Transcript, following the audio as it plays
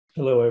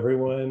Hello,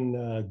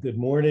 everyone. Good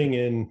morning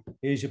in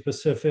Asia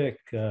Pacific.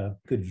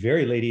 Good,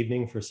 very late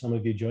evening for some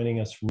of you joining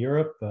us from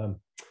Europe.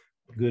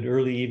 Good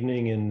early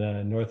evening in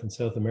North and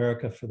South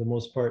America for the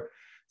most part.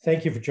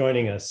 Thank you for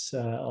joining us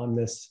on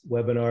this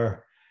webinar.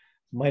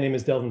 My name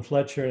is Delvin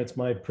Fletcher, and it's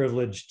my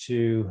privilege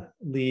to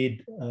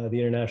lead the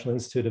International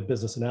Institute of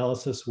Business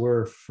Analysis.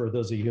 We're, for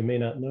those of you who may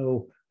not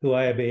know who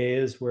IIBA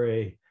is, we're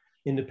a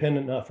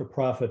independent,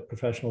 not-for-profit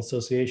professional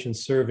association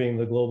serving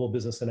the global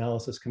business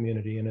analysis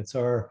community, and it's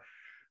our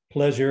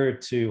pleasure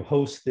to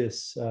host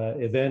this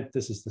event.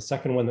 This is the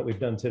second one that we've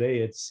done today.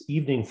 It's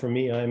evening for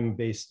me. I'm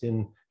based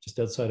in just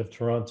outside of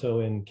Toronto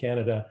in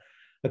Canada.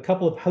 A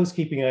couple of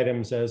housekeeping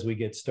items as we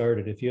get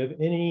started. If you have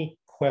any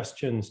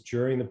questions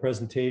during the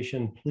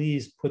presentation,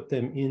 please put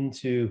them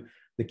into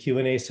the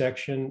Q&A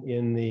section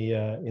in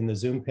the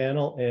Zoom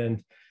panel.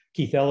 And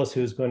Keith Ellis,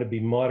 who's going to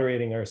be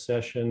moderating our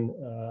session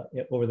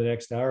over the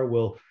next hour,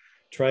 will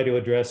try to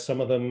address some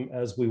of them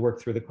as we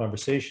work through the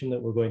conversation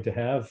that we're going to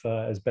have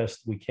as best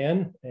we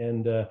can.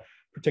 And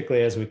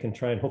particularly as we can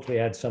try and hopefully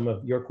add some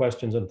of your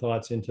questions and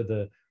thoughts into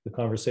the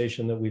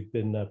conversation that we've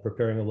been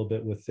preparing a little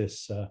bit with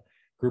this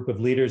group of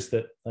leaders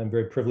that I'm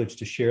very privileged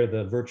to share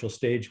the virtual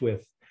stage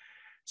with.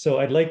 So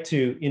I'd like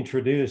to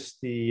introduce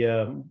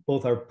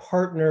both our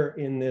partner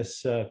in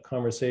this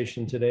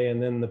conversation today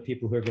and then the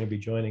people who are going to be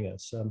joining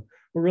us.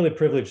 We're really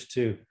privileged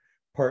to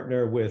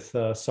partner with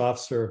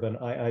SoftServe, an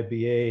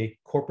IIBA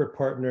corporate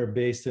partner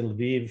based in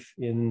Lviv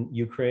in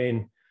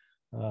Ukraine,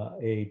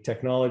 a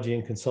technology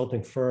and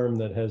consulting firm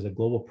that has a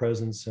global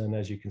presence and,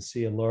 as you can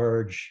see, a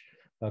large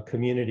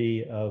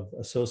community of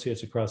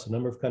associates across a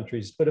number of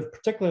countries. But of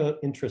particular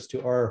interest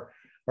to our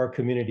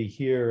community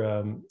here,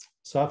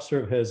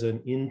 SoftServe has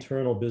an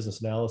internal business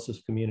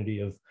analysis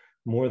community of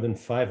more than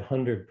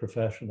 500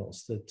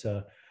 professionals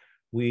that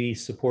we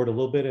support a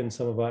little bit in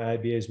some of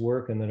IIBA's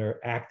work and that are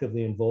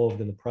actively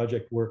involved in the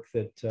project work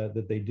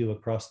that they do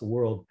across the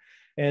world.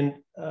 And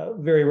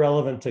very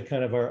relevant to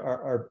kind of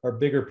our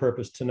bigger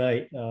purpose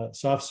tonight,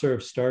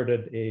 SoftServe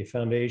started a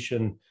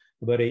foundation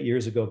about 8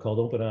 years ago called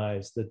Open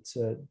Eyes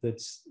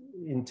that's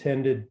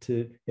intended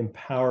to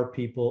empower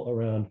people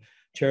around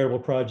charitable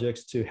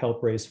projects, to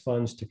help raise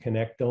funds, to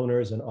connect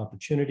donors and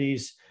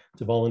opportunities,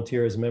 to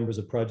volunteer as members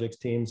of projects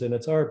teams. And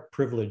it's our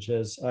privilege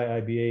as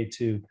IIBA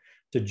to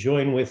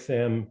join with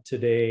them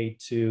today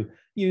to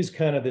use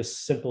kind of this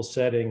simple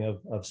setting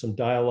of some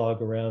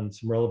dialogue around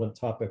some relevant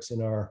topics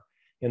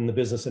in the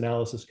business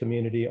analysis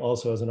community,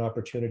 also as an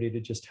opportunity to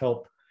just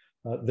help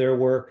their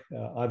work.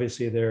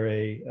 Obviously, they're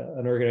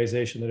an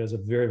organization that has a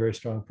very, very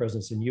strong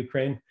presence in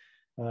Ukraine,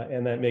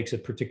 and that makes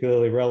it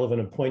particularly relevant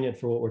and poignant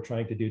for what we're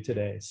trying to do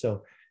today.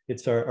 So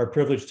it's our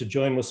privilege to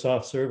join with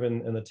SoftServe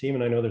and the team,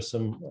 and I know there's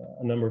a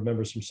number of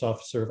members from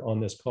SoftServe on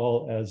this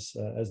call as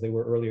they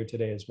were earlier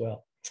today as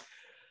well.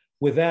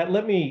 With that,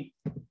 let me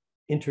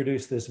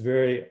introduce this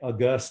very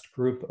august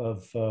group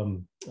of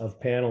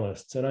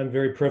panelists. And I'm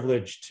very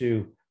privileged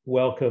to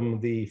welcome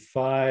the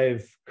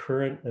 5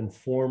 current and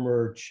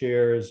former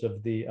chairs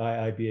of the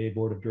IIBA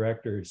Board of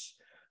Directors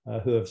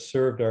who have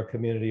served our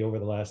community over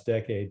the last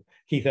decade.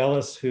 Keith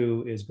Ellis,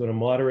 who is going to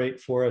moderate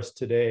for us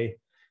today,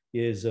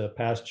 is a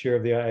past chair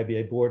of the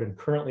IIBA Board and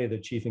currently the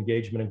Chief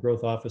Engagement and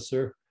Growth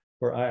Officer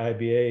for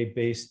IIBA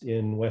based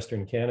in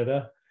Western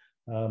Canada.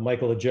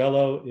 Michael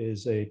Agello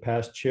is a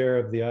past chair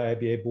of the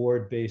IIBA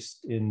board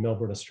based in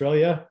Melbourne,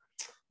 Australia.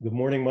 Good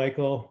morning,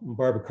 Michael.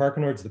 Barbara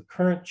Karkenord is the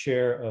current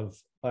chair of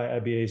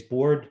IIBA's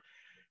board.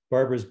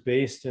 Barbara's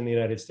based in the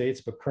United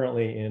States, but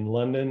currently in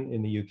London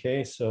in the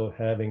UK, so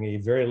having a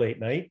very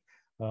late night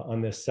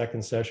on this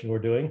second session we're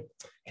doing.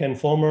 Ken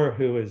Fulmer,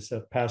 who is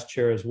a past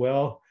chair as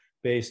well,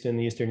 based in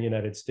the Eastern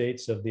United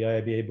States of the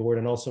IIBA board,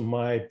 and also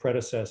my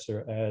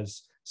predecessor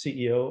as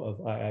CEO of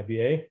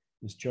IIBA,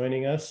 is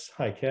joining us.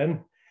 Hi,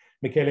 Ken.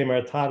 Michele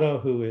Martato,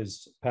 who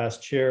is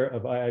past chair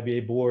of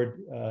IIBA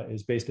board,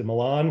 is based in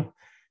Milan,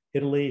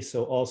 Italy,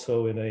 so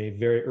also in a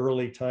very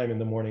early time in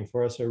the morning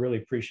for us. I really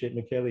appreciate,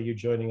 Michele, you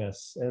joining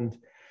us. And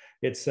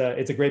it's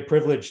a great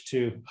privilege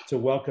to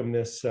welcome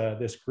this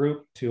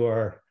group to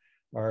our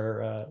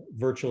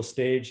virtual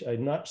stage.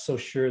 I'm not so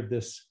sure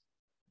this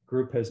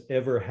group has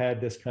ever had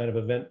this kind of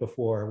event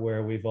before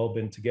where we've all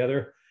been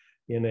together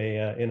in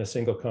a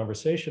single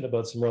conversation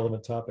about some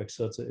relevant topics.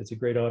 So it's a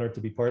great honor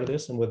to be part of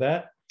this. And with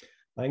that,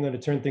 I'm going to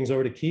turn things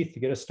over to Keith to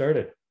get us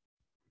started.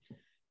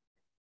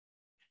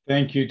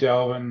 Thank you,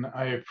 Delvin.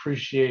 I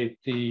appreciate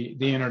the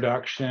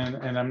introduction,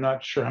 and I'm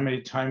not sure how many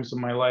times in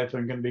my life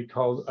I'm going to be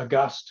called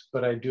August,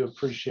 but I do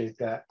appreciate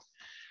that.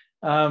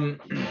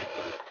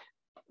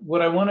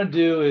 What I want to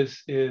do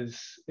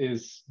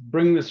is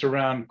bring this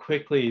around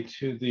quickly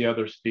to the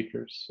other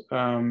speakers,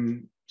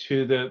 to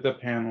the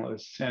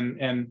panelists,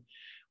 and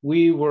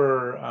we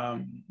were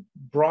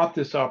brought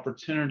this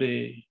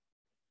opportunity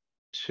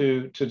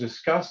to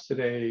discuss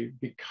today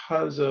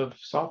because of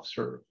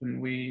SoftServe,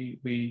 and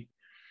we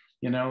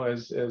you know,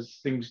 as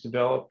things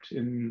developed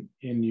in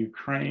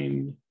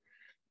Ukraine,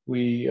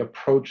 we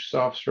approached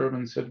SoftServe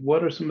and said,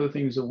 what are some of the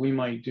things that we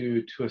might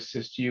do to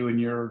assist you in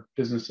your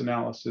business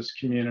analysis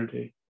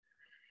community?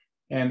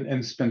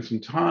 and spend some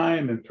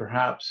time and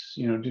perhaps,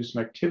 you know, do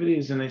some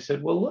activities. And they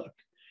said, well, look,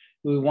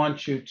 we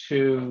want you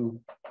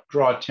to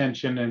draw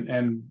attention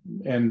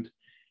and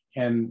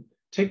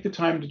take the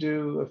time to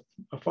do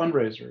a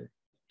fundraiser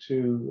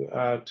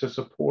to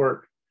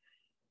support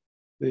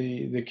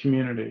the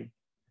community.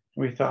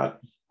 We thought,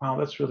 wow,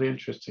 that's really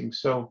interesting.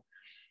 So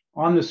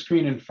on the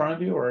screen in front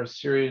of you are a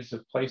series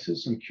of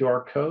places, some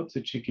QR codes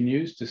that you can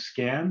use to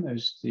scan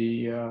as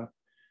the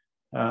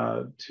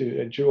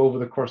over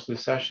the course of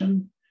the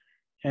session.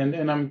 And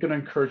I'm going to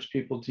encourage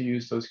people to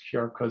use those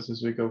QR codes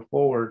as we go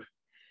forward.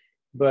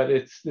 But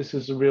this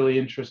is a really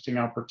interesting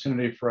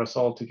opportunity for us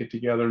all to get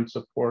together in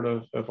support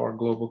of our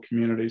global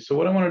community. So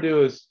what I want to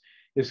do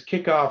is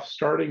kick off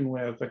starting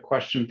with a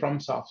question from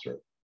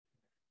SoftServe,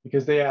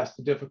 because they asked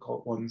the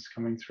difficult ones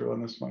coming through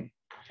on this one.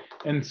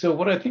 And so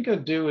what I think I'll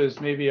do is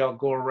maybe I'll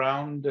go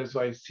around as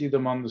I see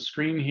them on the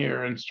screen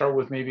here and start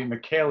with maybe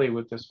Michele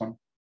with this one.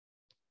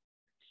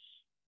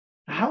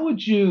 How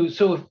would you,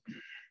 so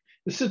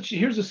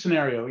here's a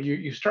scenario.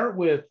 You start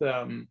with,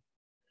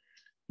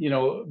 you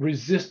know,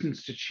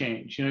 resistance to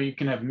change. You know, you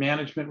can have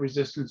management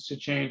resistance to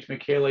change.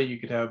 Michele, you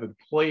could have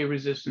employee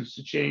resistance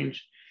to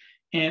change.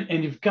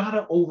 And you've got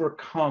to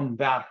overcome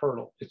that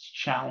hurdle. It's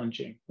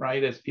challenging,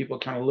 right? As people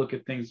kind of look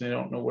at things, they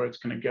don't know where it's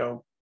going to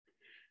go.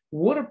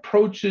 What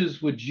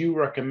approaches would you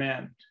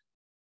recommend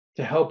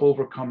to help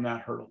overcome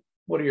that hurdle?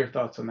 What are your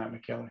thoughts on that,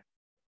 Michele?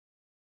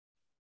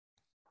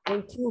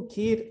 Thank you,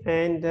 Keith,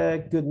 and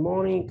good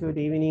morning, good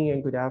evening,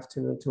 and good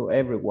afternoon to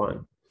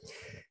everyone.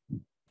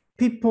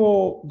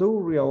 People do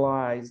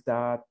realize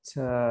that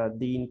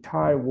the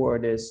entire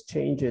world has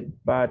changed,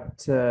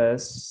 but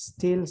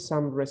still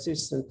some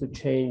resistance to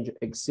change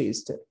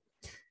exists.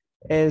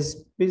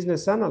 As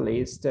business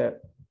analysts,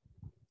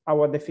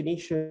 our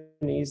definition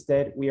is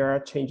that we are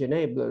change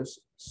enablers.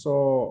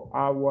 So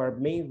our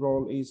main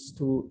role is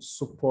to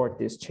support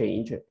this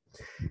change.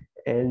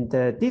 And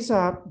these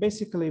are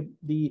basically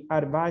the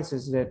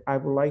advices that I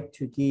would like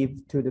to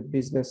give to the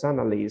business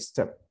analyst.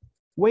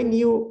 When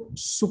you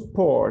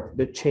support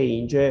the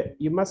change,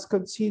 you must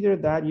consider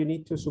that you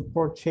need to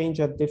support change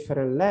at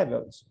different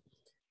levels.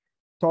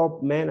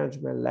 Top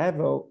management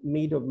level,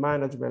 middle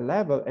management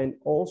level, and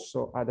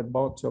also at the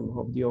bottom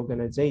of the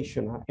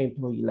organization,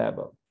 employee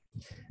level.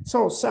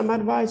 So some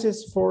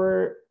advices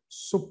for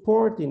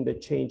supporting the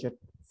change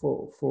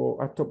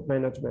for a top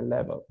management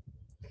level.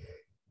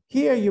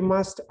 Here you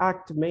must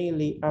act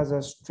mainly as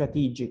a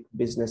strategic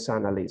business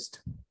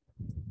analyst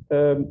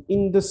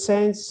in the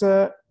sense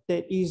that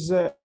is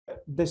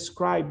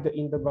described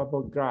in the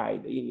bubble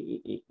guide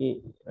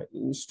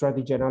in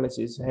strategy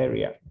analysis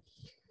area.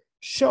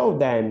 Show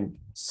them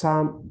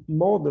some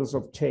models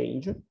of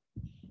change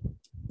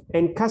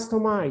and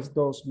customize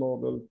those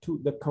models to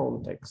the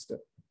context.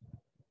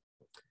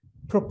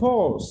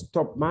 Propose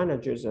top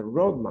managers a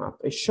roadmap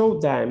and show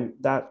them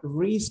that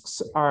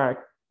risks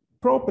are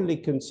properly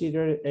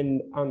considered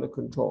and under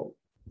control.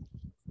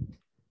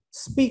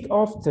 Speak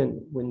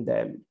often with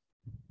them.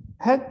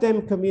 Help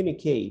them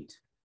communicate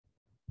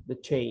the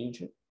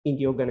change in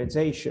the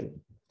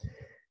organization.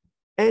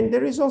 And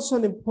there is also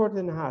an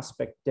important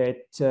aspect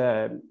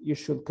that you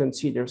should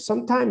consider.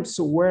 Sometimes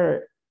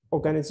where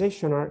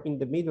organizations are in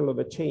the middle of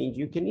a change,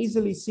 you can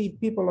easily see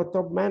people at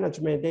top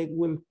management, they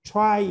will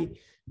try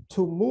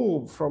to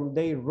move from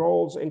their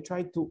roles and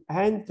try to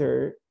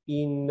enter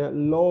in a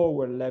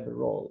lower level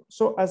role.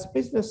 So as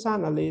business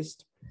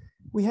analysts,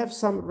 we have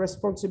some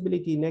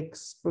responsibility in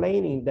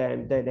explaining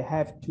them that they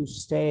have to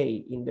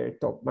stay in their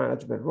top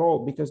management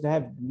role because they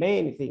have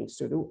many things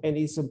to do, and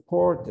it's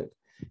important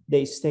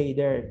they stay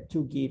there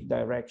to give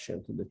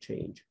direction to the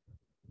change.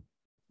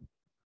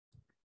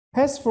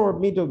 As for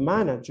middle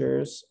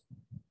managers,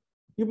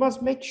 you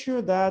must make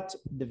sure that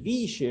the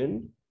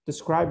vision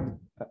described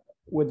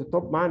with the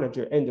top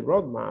manager and the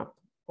roadmap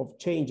of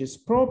changes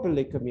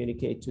properly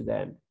communicate to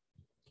them.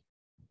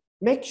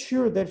 Make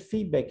sure their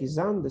feedback is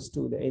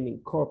understood and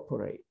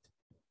incorporated.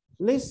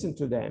 Listen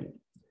to them.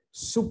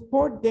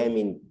 Support them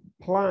in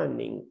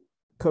planning,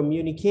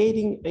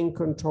 communicating, and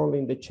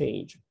controlling the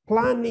change.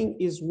 Planning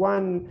is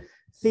one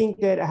thing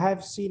that I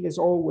have seen is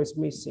always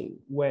missing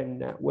when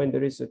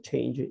there is a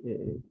change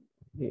in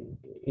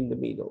the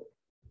middle.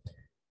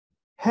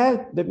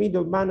 Help the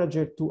middle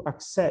manager to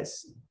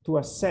assess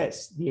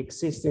the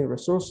existing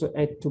resources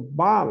and to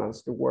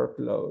balance the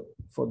workload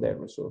for their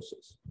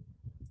resources.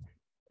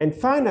 And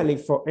finally,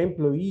 for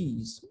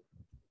employees,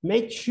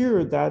 make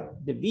sure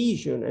that the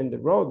vision and the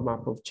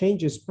roadmap of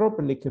change is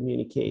properly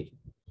communicated.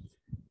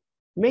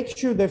 Make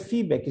sure their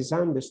feedback is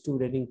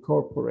understood and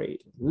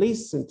incorporated.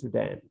 Listen to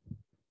them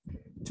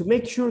to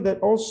make sure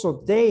that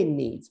also their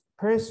needs,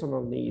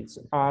 personal needs,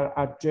 are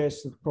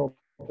addressed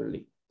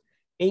properly.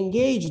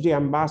 Engage the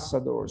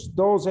ambassadors,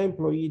 those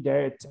employees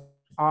that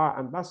are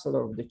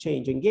ambassadors of the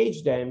change,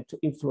 engage them to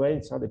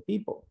influence other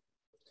people.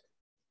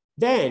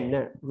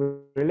 Then,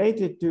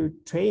 related to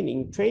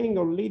training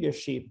or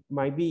leadership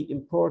might be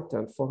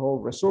important for all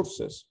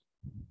resources.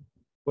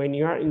 When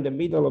you are in the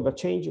middle of a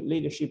change,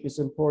 leadership is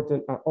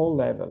important at all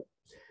levels.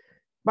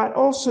 But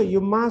also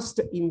you must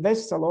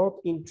invest a lot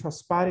in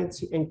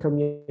transparency and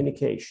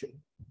communication.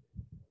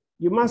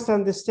 You must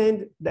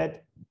understand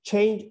that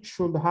change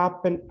should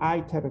happen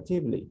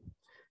iteratively.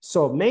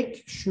 So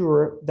make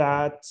sure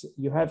that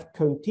you have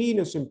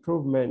continuous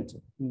improvement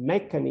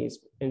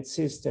mechanism and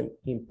system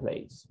in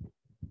place.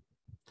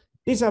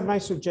 These are my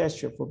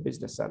suggestions for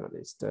business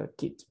analyst,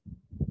 Keith.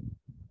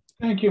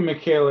 Thank you,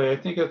 Michele. I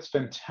think that's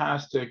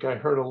fantastic. I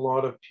heard a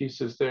lot of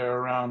pieces there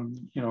around,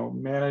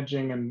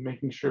 managing and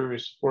making sure you're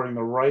supporting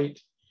the right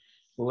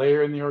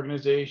layer in the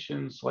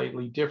organization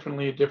slightly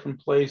differently at different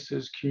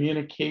places.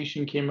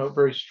 Communication came out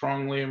very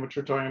strongly in what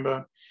you're talking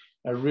about.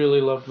 I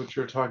really loved what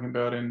you're talking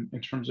about in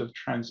terms of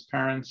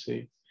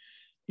transparency.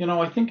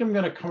 I think I'm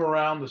going to come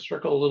around the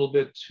circle a little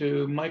bit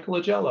to Michael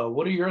Agello.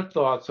 What are your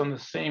thoughts on the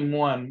same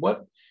one?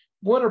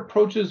 What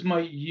approaches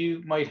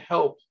might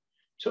help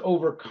to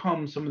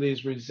overcome some of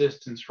these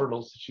resistance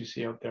hurdles that you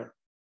see out there?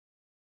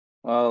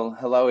 Well,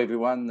 hello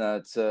everyone.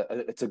 It's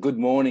a good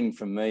morning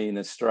from me in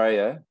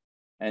Australia,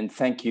 and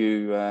thank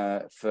you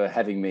for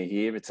having me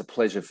here. It's a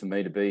pleasure for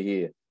me to be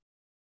here.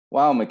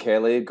 Wow,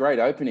 Michele, great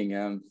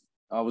opening.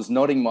 I was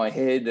nodding my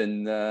head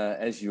and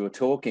as you were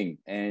talking,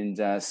 and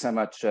so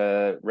much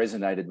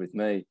resonated with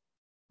me.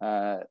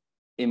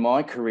 In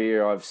my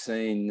career, I've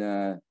seen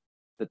that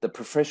the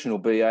professional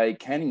BA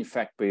can in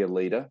fact be a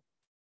leader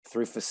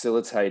through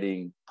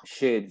facilitating a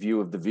shared view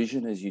of the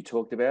vision, as you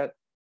talked about.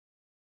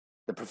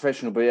 The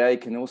professional BA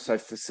can also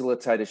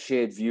facilitate a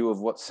shared view of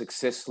what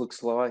success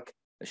looks like,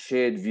 a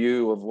shared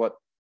view of what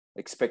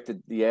the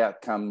expected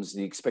outcomes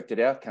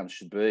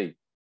should be.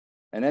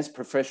 And as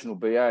professional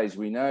BAs,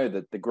 we know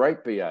that the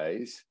great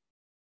BAs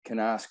can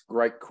ask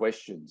great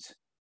questions.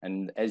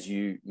 And as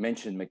you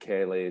mentioned,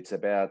 Michele, it's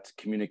about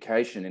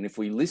communication. And if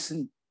we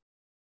listen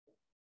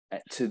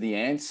to the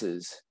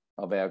answers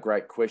of our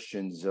great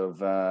questions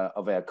of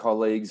our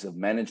colleagues, of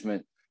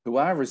management who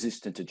are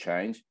resistant to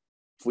change,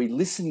 if we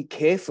listen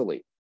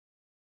carefully,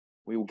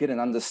 we will get an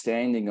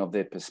understanding of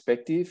their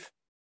perspective.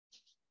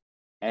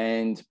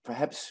 And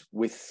perhaps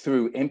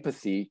through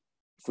empathy,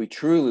 if we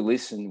truly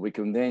listen, we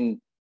can then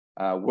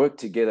work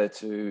together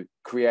to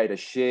create a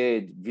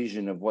shared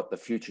vision of what the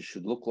future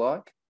should look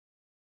like.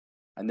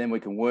 And then we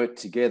can work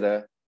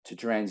together to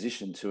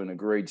transition to an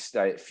agreed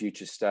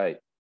future state.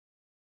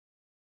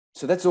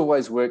 So that's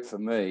always worked for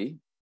me,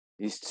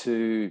 is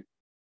to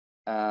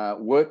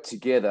work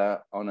together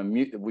on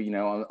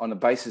a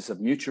basis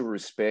of mutual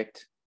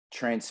respect,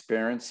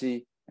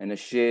 transparency, and a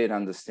shared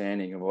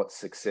understanding of what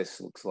success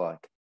looks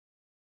like.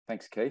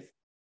 Thanks, Keith.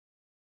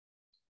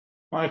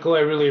 Michael, I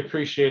really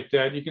appreciate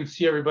that. You can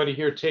see everybody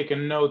here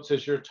taking notes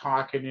as you're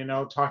talking,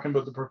 talking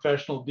about the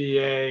professional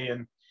BA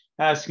and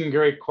asking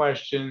great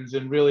questions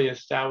and really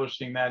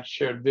establishing that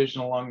shared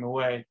vision along the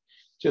way.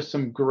 Just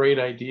some great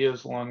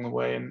ideas along the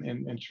way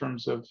in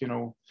terms of,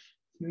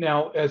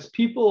 now as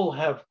people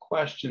have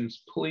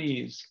questions,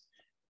 please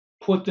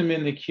put them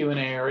in the Q&A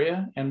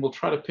area and we'll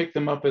try to pick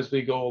them up as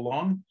we go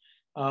along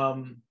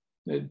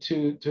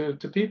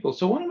to people.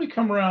 So why don't we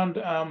come around,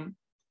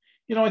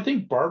 I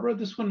think Barbara,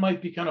 this one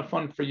might be kind of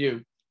fun for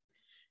you.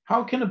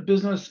 How can a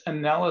business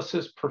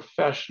analysis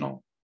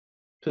professional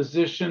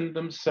position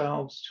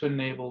themselves to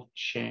enable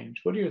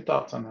change? What are your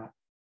thoughts on that?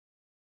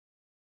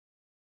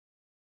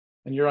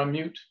 And you're on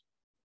mute.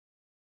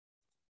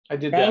 I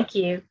did that. Thank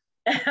you.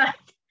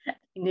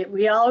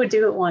 We all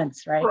do it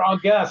once, right? We're on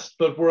guest,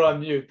 but we're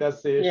on mute.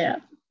 That's the issue. Yeah.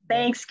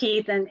 Thanks,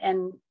 Keith,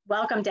 and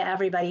welcome to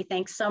everybody.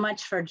 Thanks so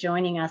much for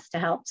joining us to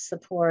help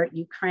support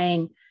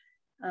Ukraine.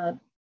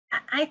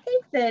 I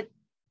think that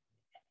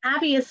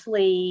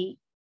obviously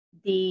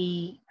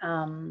the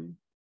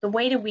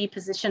way that we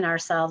position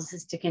ourselves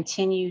is to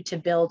continue to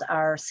build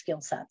our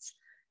skill sets.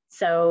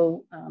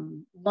 So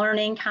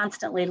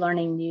constantly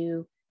learning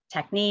new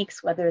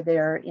techniques, whether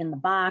they're in the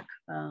BOK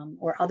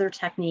or other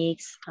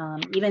techniques,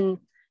 even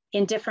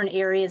in different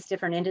areas,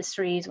 different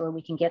industries where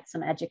we can get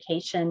some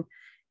education.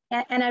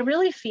 And I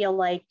really feel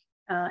like,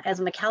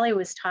 as Michele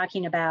was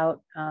talking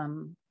about,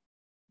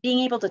 being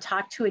able to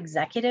talk to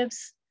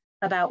executives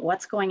about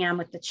what's going on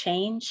with the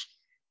change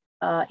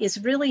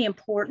is really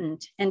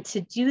important. And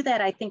to do that,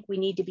 I think we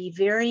need to be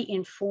very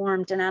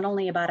informed, not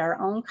only about our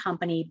own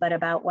company, but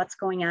about what's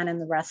going on in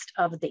the rest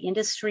of the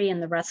industry and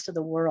the rest of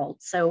the world.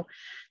 So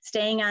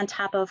staying on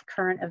top of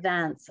current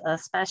events,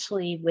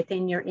 especially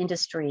within your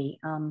industry,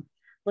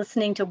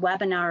 listening to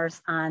webinars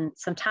on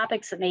some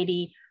topics that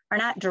maybe are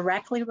not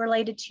directly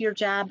related to your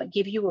job, but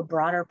give you a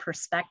broader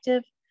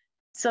perspective,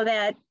 so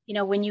that,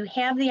 when you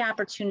have the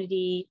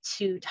opportunity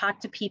to talk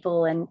to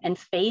people and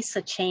face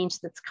a change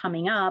that's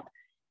coming up,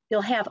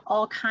 you'll have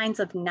all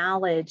kinds of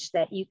knowledge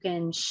that you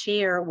can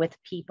share with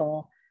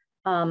people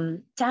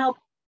to help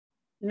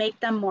make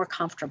them more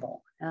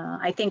comfortable.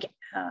 I think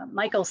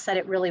Michael said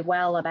it really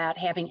well about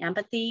having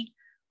empathy.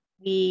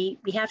 We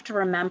have to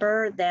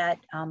remember that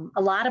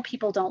a lot of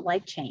people don't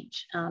like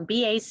change.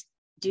 BAs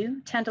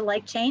do tend to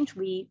like change.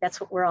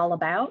 That's what we're all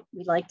about.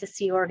 We like to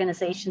see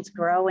organizations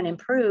grow and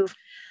improve.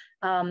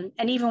 And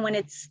even when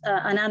it's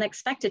an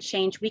unexpected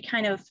change, we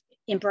kind of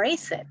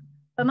embrace it.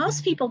 But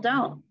most people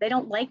don't. They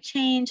don't like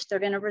change. They're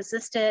going to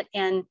resist it.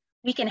 And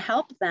we can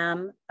help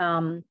them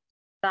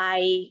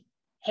by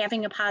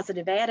having a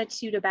positive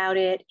attitude about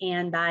it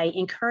and by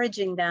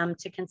encouraging them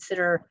to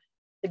consider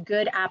the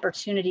good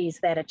opportunities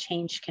that a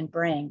change can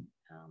bring.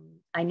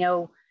 I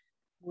know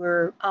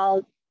we're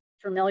all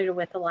familiar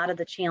with a lot of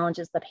the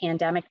challenges the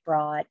pandemic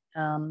brought,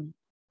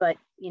 but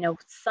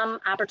some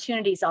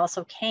opportunities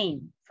also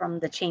came from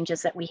the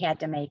changes that we had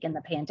to make in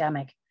the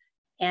pandemic.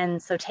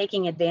 And so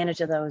taking advantage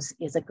of those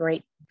is a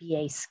great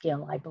BA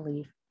skill, I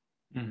believe.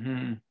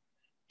 Mm-hmm.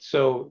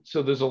 So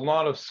there's a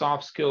lot of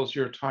soft skills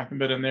you're talking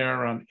about in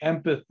there around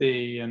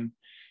empathy and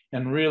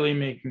really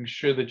making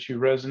sure that you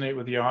resonate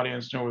with the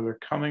audience, know where they're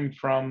coming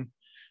from,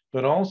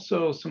 but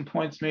also some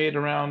points made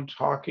around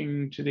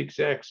talking to the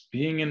execs,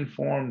 being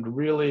informed,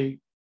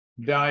 really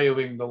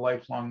valuing the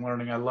lifelong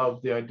learning. I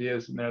love the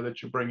ideas in there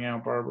that you're bringing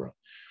out, Barbara.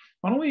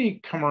 Why don't we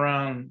come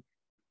around,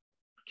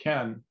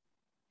 Ken,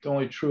 the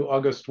only true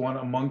August one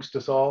amongst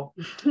us all.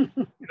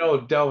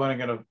 Delvin, I'm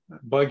going to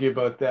bug you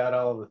about that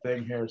all of the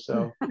thing here.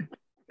 So,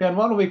 Ken,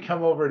 why don't we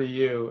come over to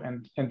you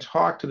and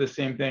talk to the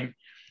same thing?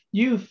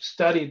 You've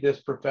studied this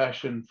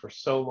profession for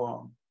so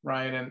long,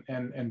 right?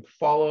 And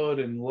followed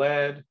and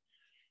led.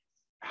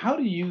 How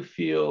do you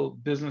feel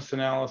business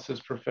analysis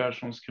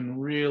professionals can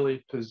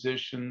really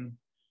position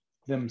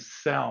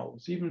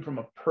themselves, even from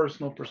a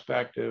personal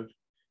perspective,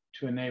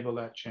 to enable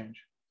that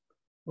change?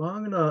 Well, I'm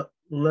going to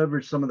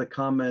leverage some of the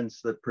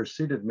comments that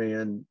preceded me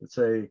and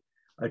say,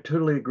 I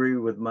totally agree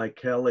with Mike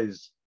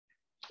Kelly's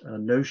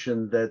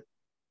notion that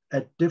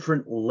at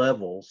different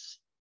levels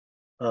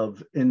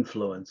of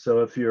influence.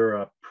 So if you're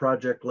a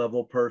project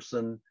level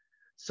person,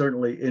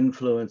 certainly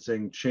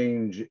influencing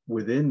change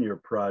within your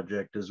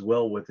project is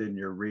well within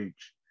your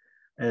reach.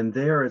 And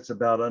there it's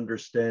about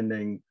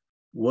understanding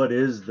what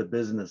is the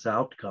business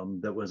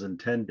outcome that was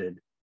intended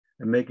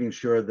and making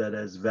sure that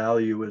as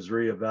value is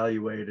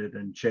reevaluated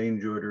and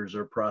change orders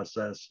are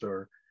processed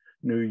or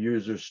new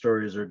user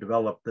stories are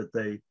developed, that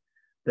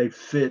they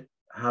fit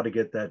how to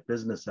get that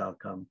business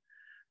outcome.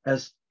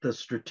 As the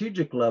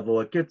strategic level,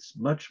 it gets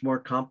much more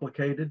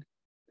complicated.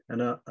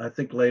 And I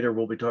think later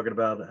we'll be talking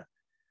about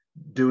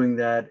doing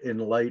that in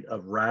light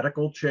of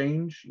radical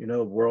change,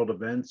 world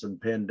events and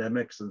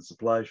pandemics and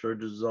supply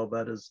shortages, all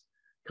that is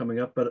coming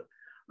up. But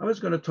I was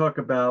going to talk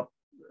about,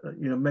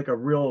 make a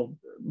real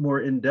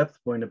more in-depth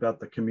point about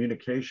the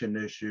communication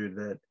issue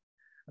that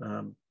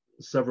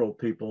several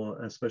people,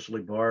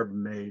 especially Barb,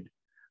 made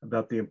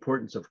about the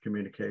importance of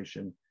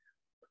communication.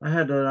 I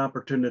had an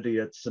opportunity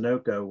at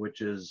Sunoco,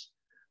 which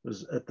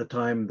was at the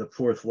time the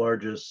fourth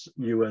largest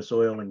US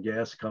oil and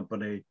gas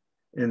company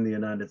in the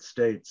United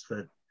States,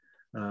 that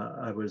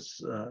I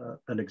was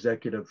an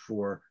executive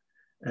for.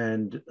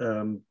 And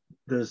the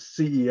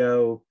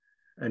CEO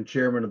and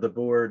chairman of the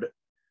board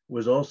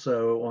was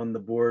also on the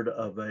board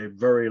of a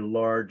very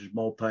large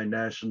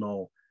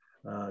multinational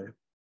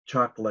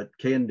chocolate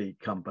candy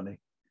company.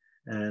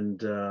 And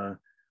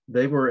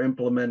they were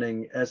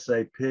implementing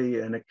SAP,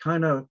 and it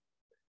kind of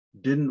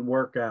didn't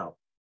work out.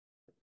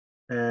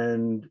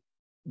 And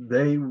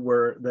they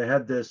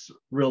had this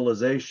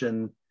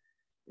realization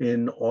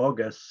in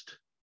August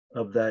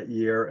of that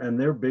year, and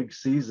their big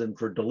season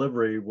for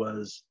delivery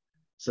was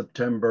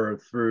September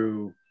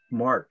through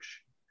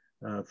March,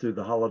 through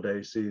the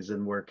holiday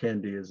season, where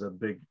candy is a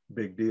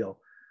big deal.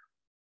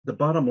 The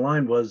bottom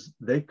line was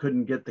they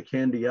couldn't get the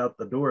candy out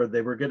the door.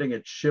 They were getting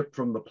it shipped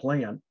from the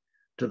plant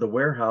to the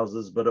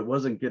warehouses, but it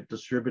wasn't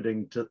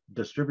distributed to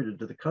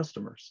the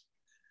customers.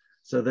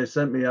 So they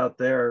sent me out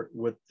there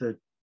with the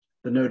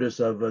notice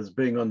of us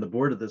being on the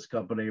board of this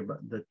company.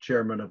 But the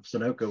chairman of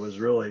Sunoco was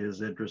really,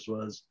 his interest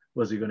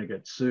was he going to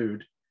get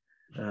sued?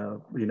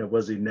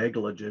 Was he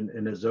negligent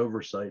in his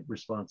oversight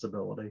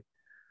responsibility?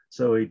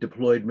 So he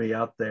deployed me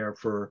out there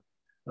for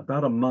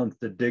about a month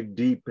to dig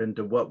deep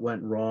into what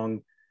went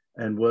wrong,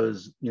 and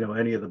was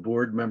any of the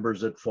board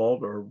members at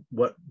fault, or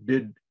what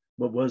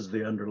was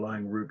the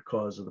underlying root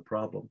cause of the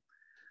problem.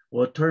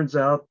 Well, it turns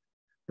out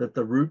that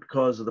the root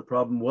cause of the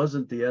problem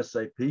wasn't the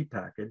SAP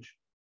package.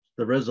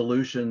 The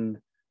resolution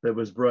that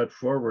was brought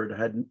forward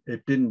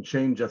didn't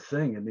change a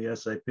thing in the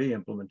SAP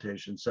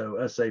implementation.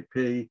 So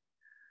SAP,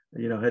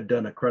 had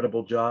done a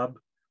credible job.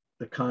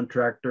 The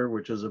contractor,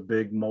 which is a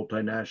big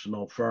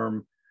multinational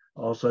firm,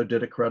 also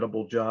did a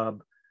credible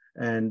job.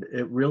 And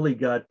it really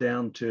got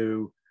down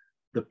to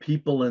the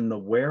people in the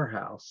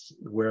warehouse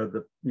where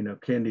the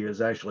candy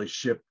is actually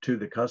shipped to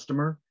the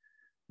customer.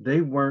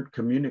 They weren't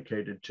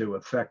communicated to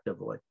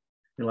effectively.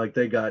 Like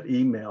they got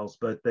emails,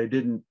 but they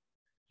didn't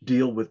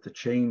deal with the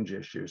change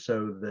issue.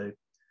 So the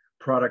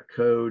product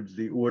codes,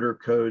 the order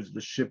codes,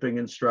 the shipping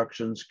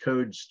instructions,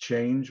 codes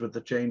change with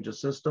the change of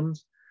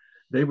systems.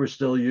 They were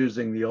still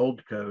using the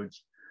old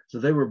codes. So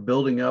they were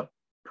building up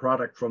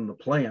product from the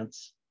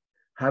plants,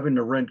 having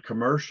to rent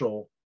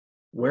commercial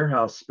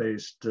warehouse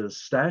space to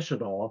stash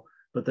it all,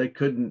 but they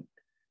couldn't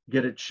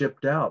get it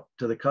shipped out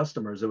to the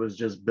customers. It was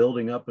just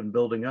building up and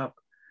building up.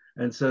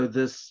 And so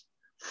this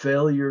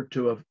failure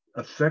to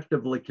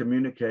effectively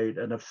communicate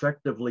and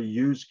effectively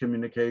use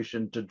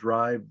communication to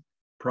drive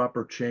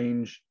proper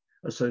change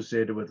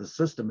associated with the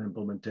system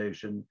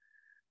implementation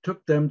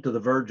took them to the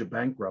verge of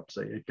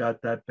bankruptcy. It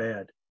got that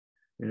bad,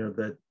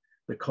 that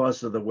the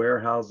cost of the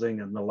warehousing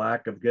and the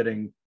lack of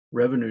getting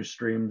revenue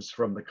streams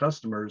from the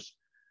customers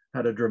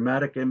had a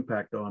dramatic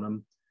impact on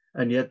them.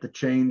 And yet the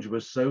change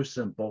was so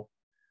simple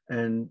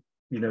and,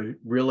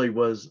 really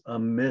was a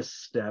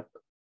misstep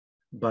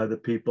by the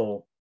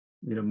people,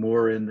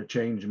 more in the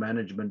change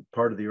management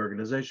part of the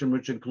organization,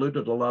 which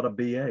included a lot of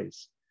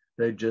BAs.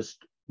 They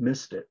just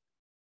missed it.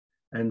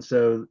 And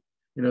so,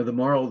 the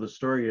moral of the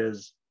story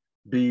is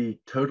be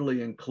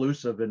totally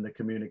inclusive in the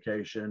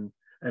communication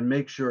and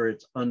make sure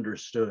it's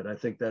understood. I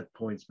think that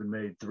point's been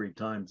made 3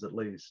 times at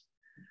least.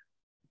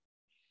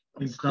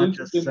 It's not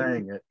just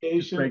saying it,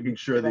 it's making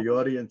sure the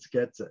audience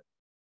gets it.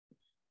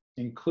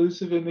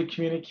 Inclusive in the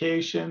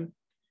communication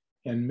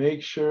and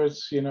make sure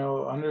it's,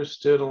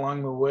 understood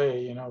along the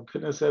way.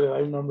 Couldn't have said it. I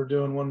remember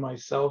doing one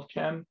myself,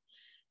 Ken,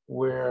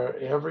 where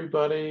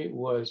everybody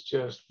was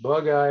just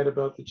bug-eyed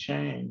about the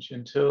change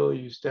until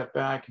you step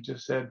back and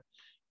just said,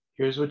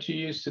 here's what you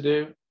used to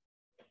do.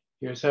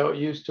 Here's how it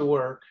used to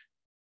work.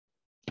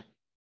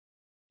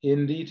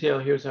 In detail,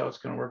 here's how it's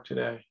going to work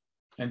today.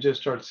 And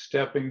just start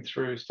stepping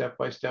through step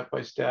by step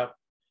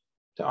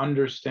to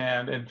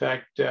understand. In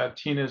fact,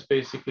 Tina's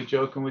basically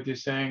joking with you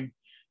saying,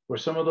 were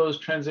some of those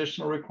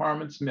transitional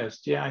requirements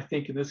missed? Yeah, I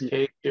think in this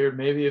case here,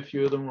 maybe a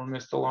few of them were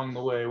missed along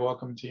the way.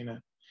 Welcome,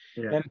 Tina.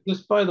 Yeah. And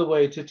just by the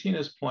way, to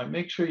Tina's point,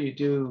 make sure you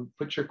do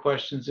put your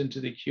questions into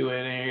the Q&A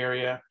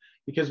area,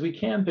 because we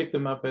can pick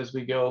them up as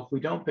we go. If we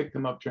don't pick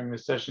them up during the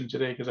session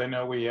today, because I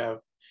know we have,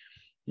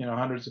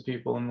 hundreds of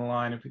people in the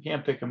line, if we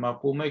can't pick them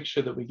up, we'll make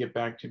sure that we get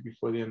back to you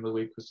before the end of the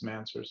week with some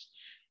answers.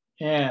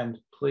 And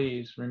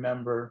please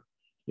remember,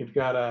 you've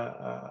got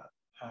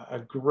a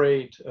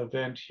great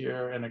event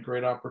here and a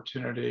great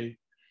opportunity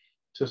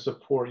to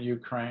support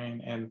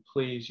Ukraine. And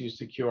please use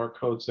the QR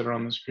codes that are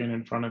on the screen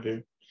in front of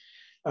you.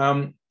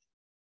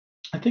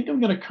 I think I'm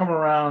going to come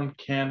around,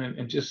 Ken,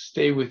 and just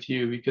stay with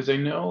you, because I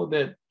know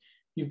that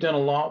you've done a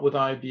lot with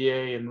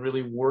IIBA and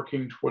really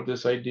working toward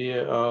this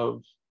idea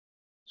of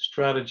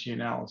strategy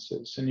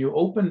analysis. And you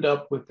opened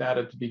up with that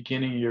at the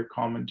beginning of your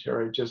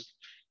commentary, just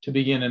to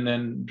begin, and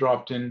then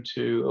dropped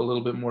into a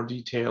little bit more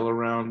detail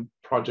around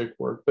project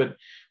work. But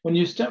when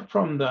you step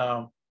from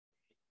the,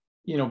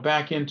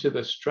 back into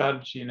the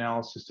strategy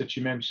analysis that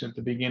you mentioned at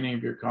the beginning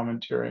of your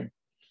commentary,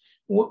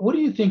 what do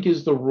you think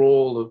is the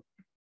role of,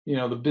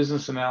 the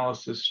business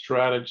analysis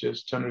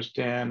strategist to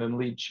understand and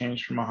lead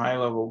change from a high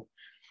level,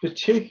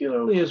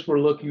 particularly as we're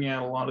looking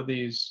at a lot of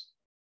these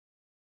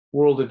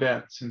world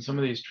events and some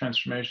of these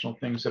transformational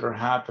things that are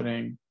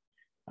happening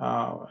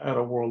at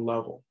a world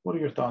level? What are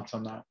your thoughts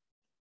on that?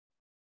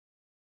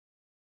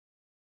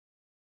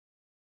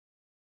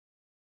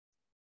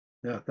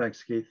 Yeah,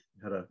 thanks, Keith.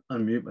 I had to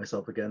unmute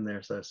myself again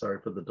there, so sorry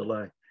for the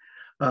delay.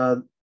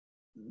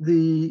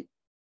 The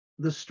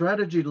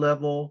strategy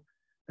level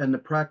and the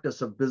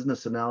practice of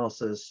business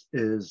analysis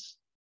is,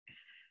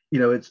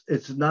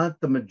 it's not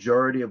the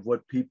majority of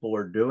what people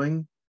are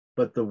doing,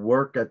 but the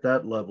work at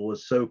that level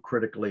is so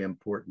critically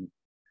important.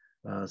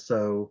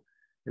 So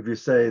if you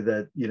say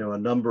that, a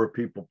number of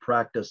people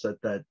practice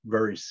at that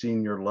very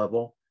senior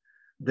level,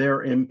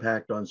 their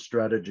impact on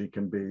strategy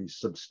can be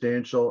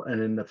substantial.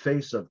 And in the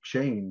face of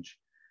change,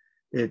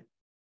 it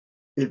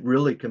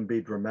really can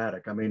be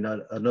dramatic. I mean,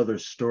 another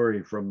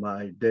story from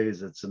my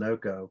days at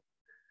Sunoco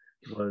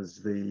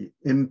was the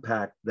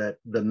impact that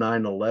the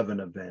 9/11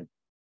 event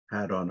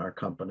had on our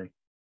company.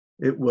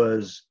 It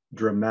was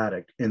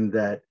dramatic in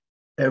that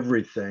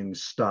everything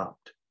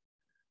stopped.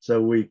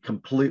 So we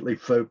completely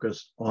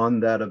focused on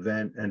that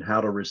event and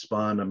how to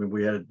respond. I mean,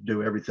 we had to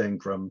do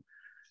everything from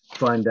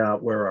find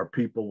out where our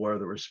people were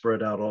that were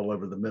spread out all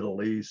over the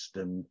Middle East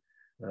and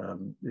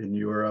in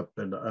Europe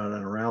and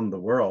around the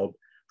world,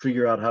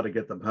 figure out how to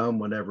get them home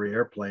when every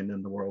airplane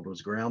in the world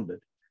was grounded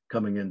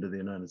coming into the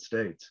United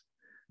States.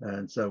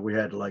 And so we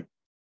had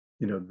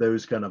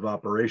those kind of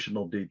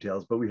operational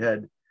details, but we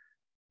had,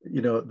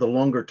 the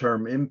longer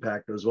term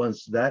impact was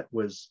once that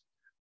was,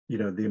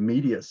 the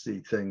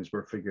immediacy things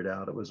were figured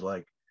out. It was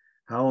like,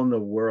 how in the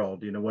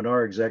world, when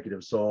our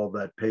executives saw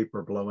that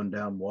paper blowing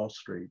down Wall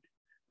Street,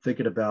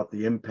 thinking about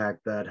the impact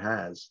that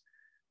has,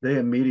 they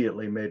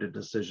immediately made a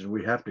decision.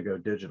 We have to go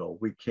digital.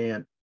 We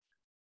can't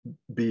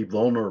be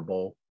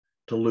vulnerable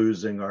to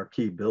losing our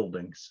key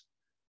buildings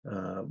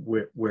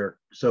where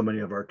so many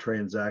of our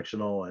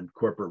transactional and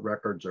corporate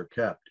records are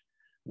kept.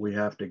 We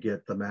have to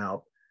get them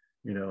out,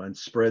 and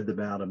spread them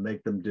out and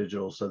make them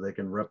digital so they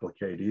can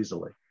replicate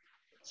easily.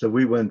 So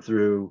we went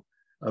through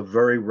a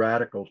very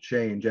radical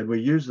change, and we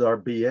used our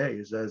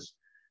BAs as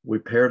we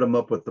paired them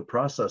up with the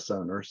process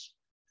owners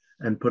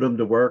and put them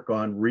to work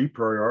on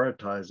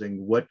reprioritizing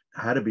what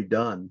had to be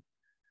done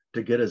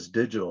to get us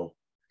digital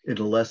in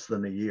less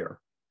than a year.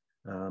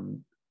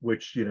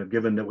 Which,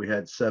 given that we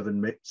had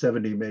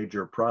 70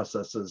 major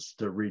processes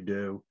to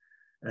redo,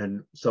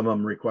 and some of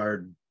them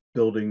required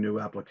building new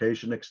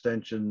application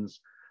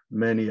extensions,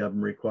 many of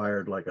them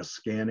required like a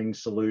scanning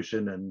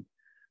solution and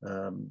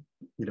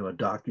you know, a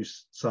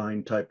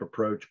DocuSign type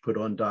approach, put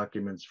on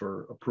documents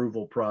for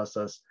approval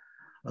process.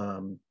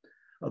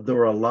 There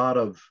were a lot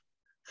of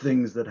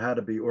things that had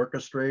to be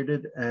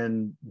orchestrated,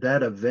 and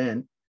that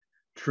event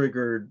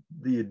triggered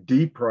the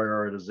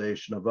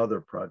deprioritization of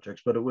other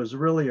projects. But it was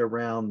really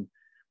around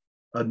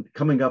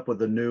coming up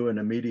with a new and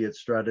immediate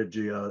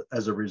strategy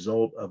as a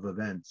result of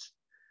events.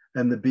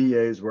 And the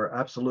BAs were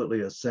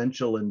absolutely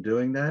essential in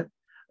doing that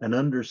and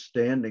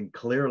understanding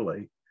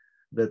clearly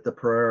that the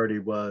priority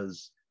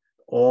was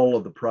all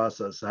of the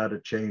process had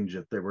to change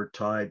if they were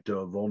tied to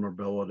a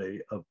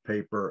vulnerability of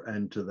paper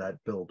and to that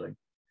building.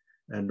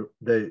 And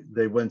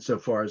they went so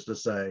far as to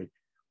say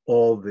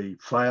all the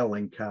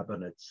filing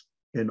cabinets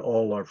in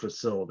all our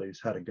facilities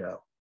had to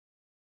go.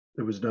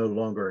 It was no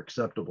longer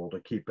acceptable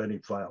to keep any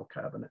file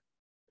cabinet.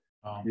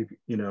 Wow.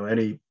 You know,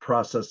 any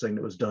processing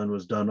that was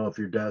done off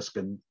your desk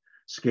and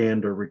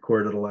scanned or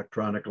recorded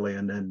electronically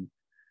and then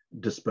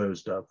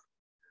disposed of.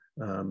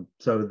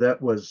 So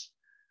that was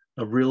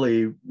a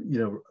really, you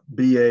know,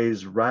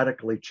 BAs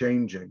radically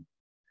changing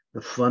the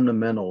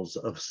fundamentals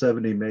of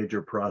 70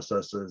 major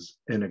processes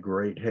in a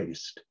great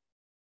haste.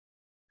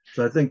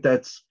 So I think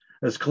that's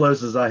as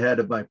close as I had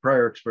in my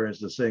prior experience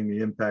to seeing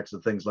the impacts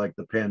of things like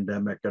the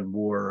pandemic and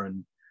war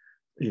and,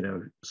 you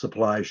know,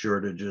 supply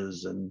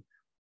shortages and,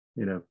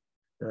 you know,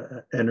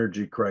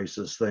 energy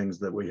crisis things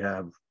that we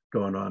have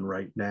going on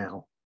right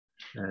now,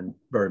 and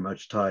very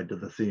much tied to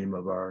the theme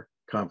of our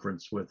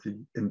conference with the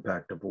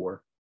impact of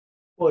war.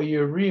 Well,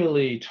 you're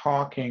really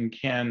talking,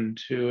 Ken,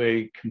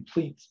 to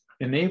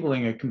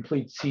enabling a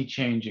complete sea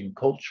change in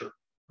culture,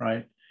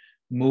 right?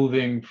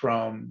 Moving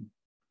from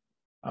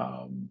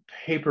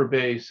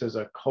paper-based as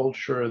a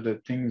culture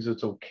that things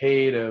it's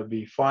okay to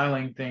be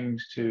filing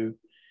things to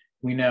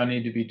we now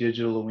need to be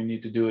digital and we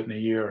need to do it in a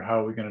year.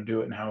 How are we going to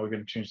do it and how are we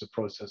going to change the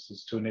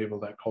processes to enable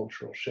that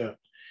cultural shift?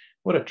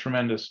 What a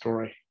tremendous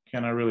story,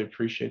 Ken. I really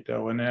appreciate that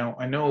one. Now,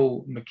 I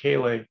know,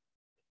 Michele,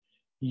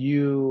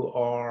 you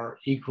are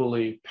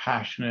equally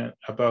passionate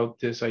about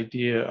this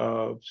idea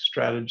of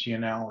strategy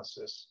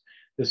analysis.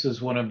 This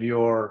is one of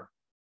your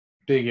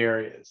big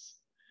areas.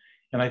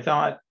 And I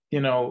thought, you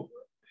know,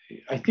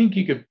 I think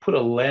you could put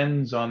a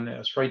lens on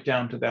this right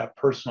down to that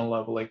personal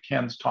level, like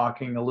Ken's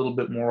talking a little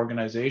bit more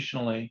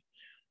organizationally,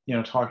 you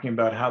know, talking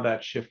about how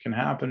that shift can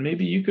happen.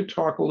 Maybe you could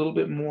talk a little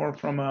bit more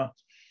from a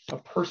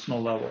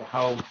personal level,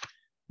 how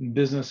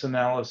business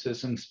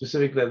analysis and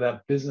specifically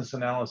that business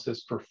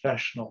analysis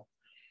professional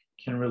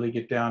can really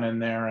get down in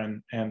there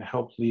and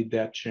help lead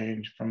that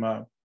change from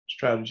a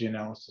strategy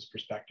analysis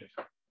perspective.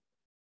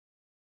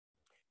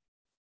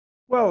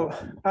 Well,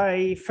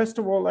 first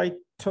of all, I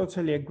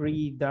totally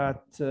agree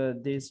that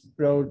these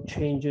broad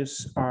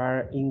changes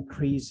are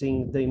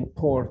increasing the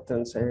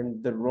importance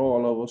and the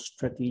role of a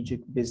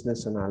strategic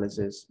business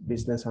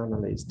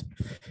analyst.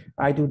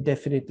 I do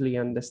definitely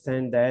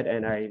understand that,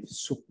 and I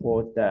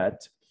support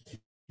that.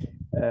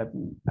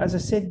 As I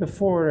said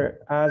before,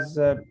 as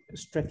a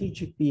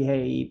strategic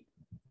BA,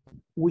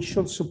 we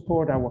should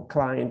support our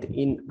client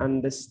in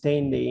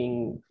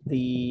understanding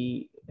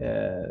the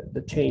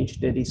change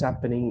that is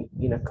happening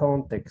in a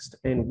context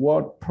and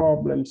what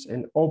problems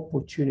and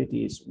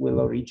opportunities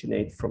will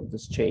originate from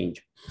this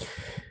change.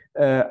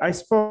 I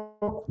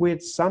spoke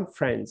with some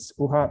friends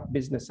who are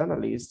business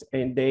analysts,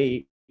 and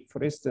they,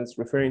 for instance,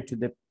 referring to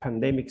the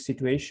pandemic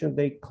situation,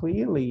 they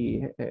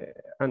clearly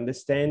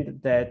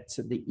understand that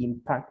the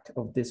impact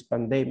of this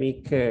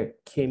pandemic can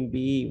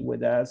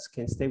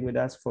stay with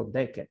us for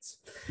decades.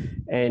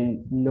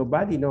 And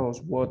nobody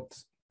knows what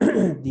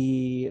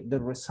the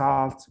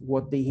result,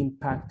 what the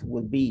impact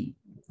will be.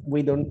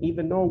 We don't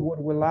even know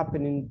what will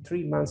happen in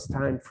 3 months'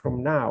 time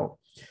from now,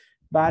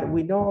 but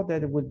we know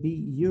that it will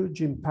be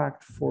huge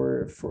impact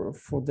for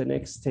the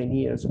next 10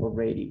 years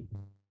already.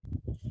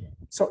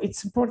 So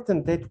it's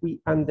important that we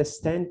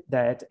understand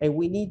that, and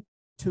we need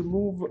to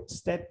move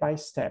step by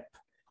step.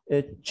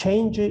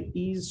 Change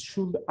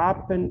should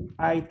happen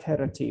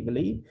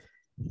iteratively.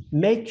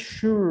 Make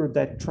sure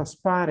that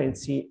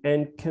transparency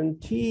and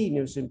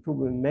continuous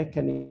improvement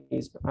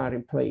mechanisms are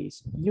in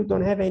place. You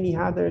don't have any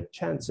other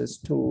chances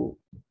to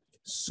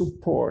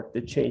support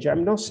the change.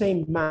 I'm not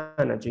saying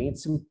managing,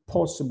 it's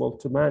impossible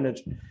to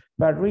manage,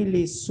 but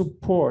really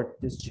support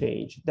this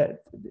change. That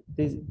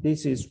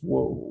this is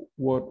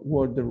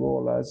what the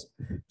role as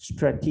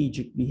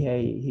strategic BA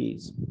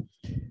is.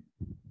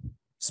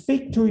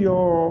 Speak to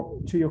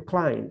your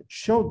client,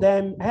 show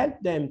them, help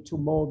them to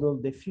model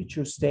the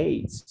future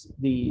states,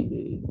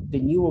 the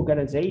new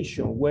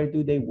organization. Where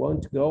do they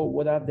want to go?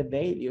 What are the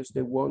values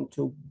they want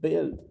to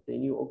build the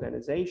new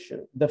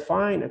organization?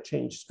 Define a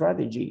change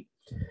strategy.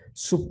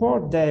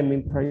 Support them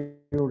in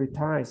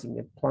prioritizing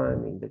and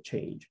planning the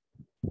change.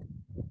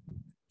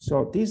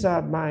 So these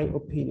are my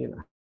opinion,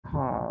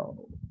 how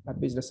a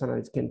business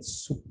analyst can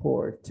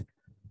support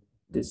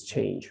this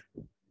change.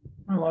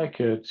 I like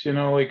it. You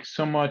know, like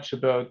so much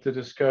about the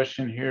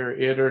discussion here,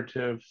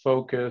 iterative,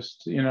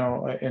 focused, you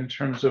know, in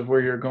terms of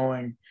where you're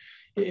going.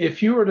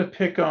 If you were to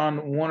pick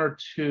on one or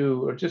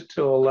two, or just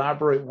to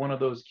elaborate one of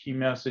those key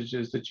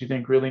messages that you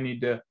think really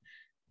need to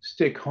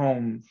stick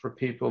home for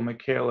people,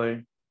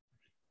 Michele,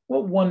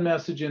 what one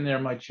message in there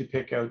might you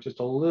pick out just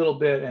a little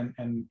bit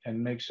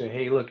and make sure,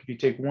 hey, look, if you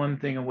take one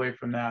thing away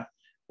from that,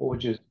 what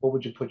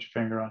would you put your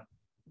finger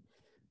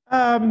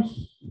on?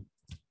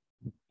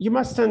 You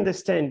must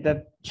understand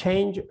that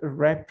change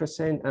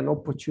represents an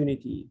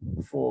opportunity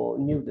for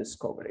new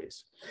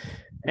discoveries.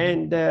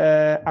 And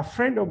a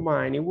friend of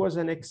mine, he was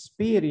an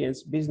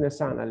experienced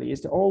business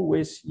analyst,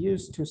 always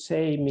used to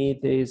say me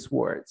these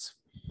words.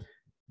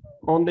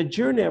 On the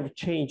journey of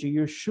change,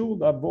 you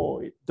should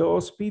avoid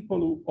those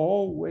people who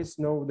always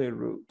know the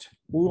route,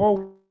 who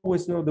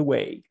always know the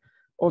way,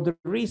 or the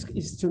risk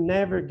is to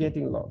never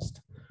getting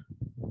lost.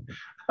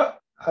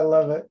 I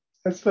love it.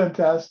 That's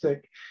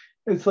fantastic.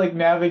 It's like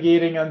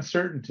navigating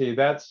uncertainty.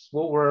 That's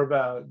what we're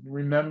about.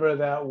 Remember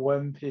that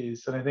one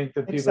piece. And I think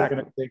that people are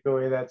going to take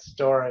away that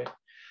story.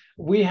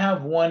 We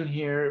have one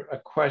here, a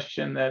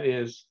question that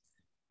is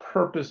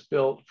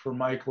purpose-built for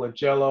Michael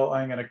Agello.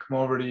 I'm going to come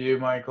over to you,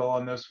 Michael,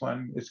 on this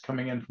one. It's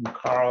coming in from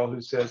Carl, who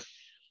says,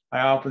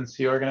 I often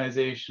see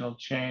organizational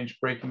change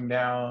breaking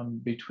down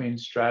between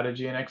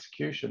strategy and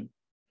execution.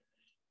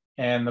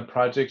 And the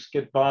projects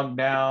get bogged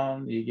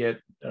down, you get,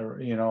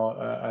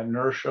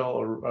 inertia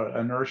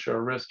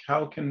or risk.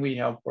 How can we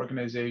help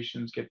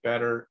organizations get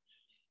better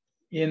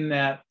in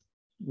that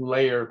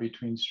layer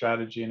between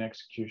strategy and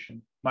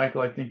execution?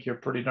 Michael, I think you're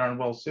pretty darn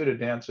well suited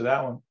to answer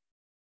that one.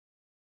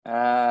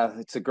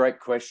 It's a great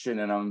question,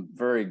 and I'm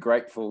very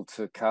grateful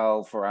to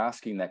Carl for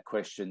asking that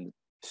question.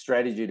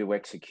 Strategy to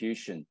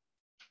execution.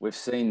 We've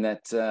seen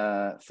that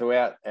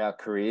throughout our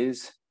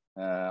careers.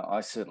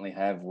 I certainly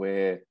have,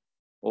 where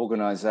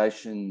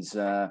organizations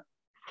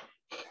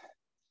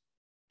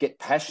get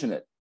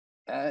passionate.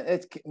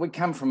 We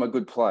come from a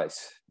good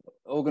place.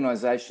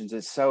 Organizations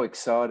are so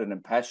excited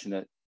and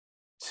passionate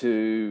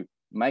to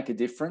make a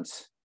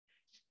difference,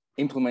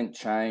 implement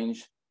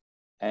change,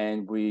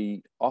 and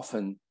we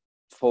often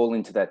fall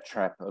into that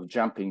trap of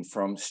jumping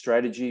from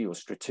strategy or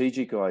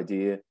strategic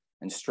idea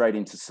and straight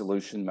into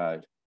solution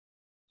mode.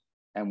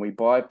 And we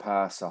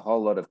bypass a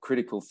whole lot of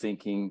critical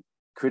thinking,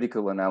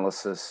 critical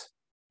analysis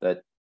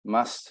that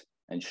must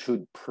and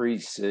should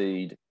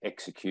precede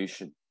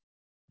execution.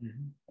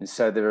 Mm-hmm. And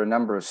so there are a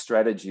number of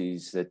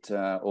strategies that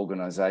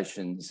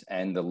organizations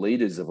and the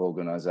leaders of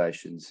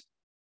organizations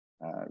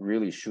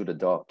really should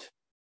adopt.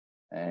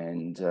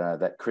 And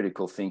that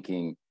critical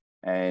thinking,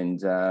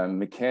 and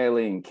Michele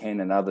and Ken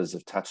and others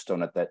have touched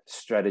on it, that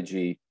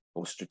strategy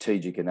or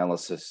strategic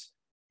analysis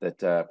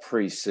that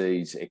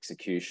precedes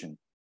execution.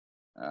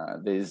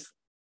 There's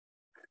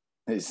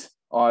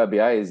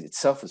IIBA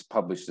itself has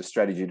published a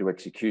strategy to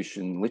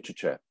execution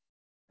literature,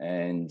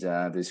 and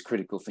there's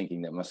critical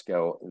thinking that must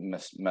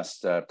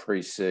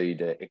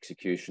precede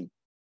execution.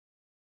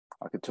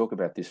 I could talk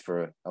about this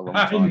for a long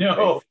time. I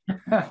know.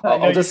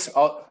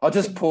 I'll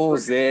just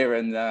pause there,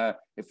 and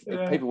if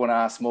people want to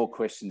ask more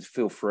questions,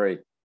 feel free.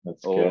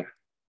 That's or good.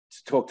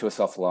 Talk to us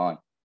offline.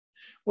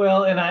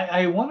 Well, and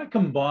I want to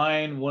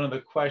combine one of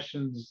the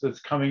questions that's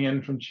coming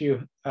in from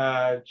Chihu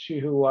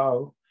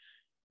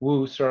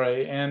Wu,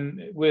 sorry,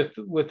 and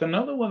with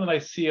another one that I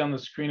see on the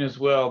screen as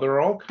well. There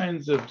are all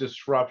kinds of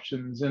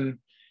disruptions, and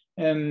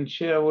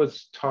Chia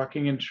was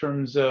talking in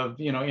terms of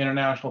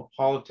international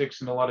politics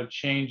and a lot of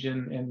change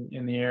in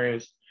the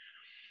areas.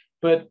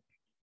 But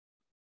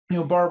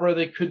Barbara,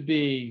 they could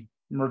be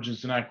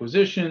mergers and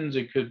acquisitions,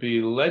 it could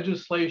be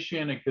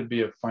legislation, it could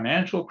be a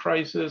financial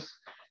crisis,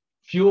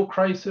 fuel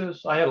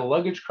crisis. I had a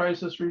luggage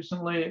crisis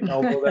recently,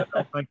 although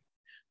that like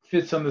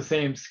fits on the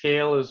same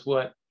scale as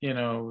what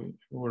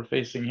we're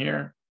facing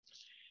here.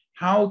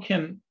 How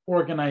can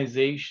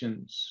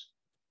organizations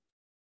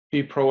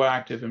be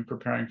proactive in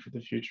preparing for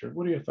the future?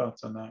 What are your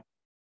thoughts on that?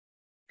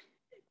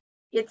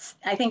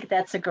 I think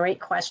that's a great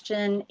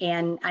question.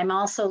 And I'm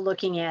also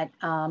looking at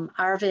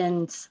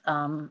Arvind's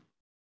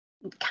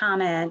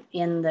comment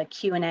in the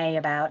Q&A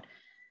about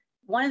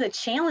one of the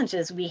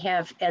challenges we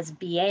have as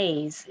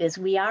BAs is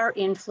we are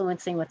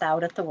influencing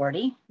without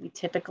authority. We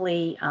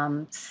typically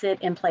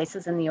sit in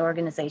places in the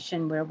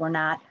organization where we're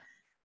not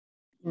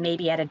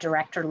maybe at a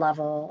director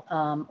level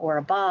or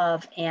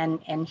above. And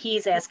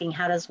he's asking,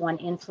 how does one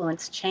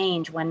influence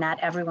change when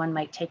not everyone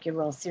might take your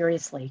role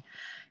seriously?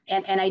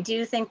 And I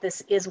do think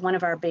this is one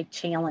of our big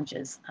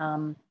challenges.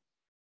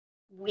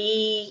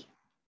 We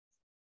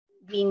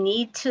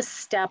need to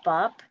step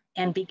up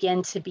and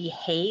begin to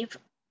behave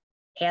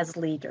as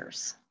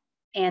leaders.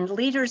 And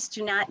leaders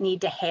do not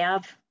need to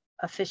have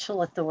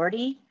official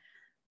authority.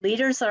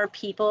 Leaders are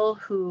people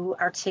who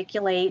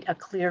articulate a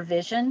clear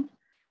vision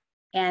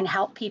and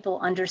help people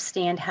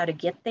understand how to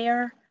get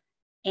there.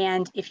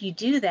 And if you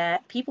do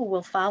that, people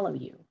will follow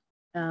you.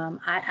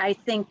 I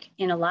think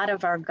in a lot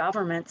of our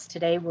governments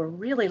today, we're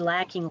really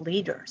lacking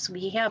leaders.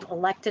 We have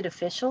elected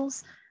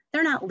officials,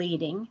 they're not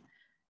leading.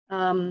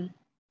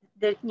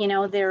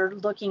 They're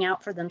looking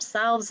out for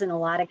themselves in a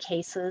lot of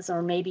cases,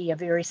 or maybe a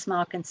very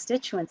small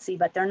constituency,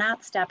 but they're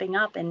not stepping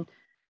up and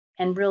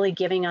really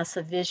giving us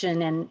a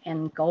vision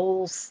and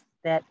goals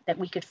that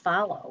we could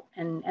follow.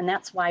 And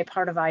that's why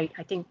I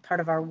think part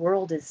of our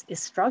world is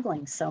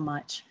struggling so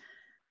much.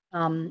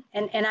 And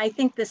I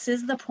think this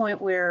is the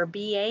point where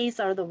BAs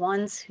are the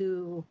ones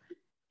who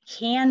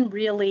can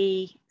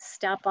really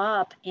step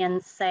up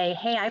and say,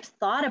 hey, I've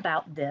thought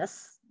about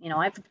this. You know,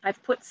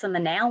 I've put some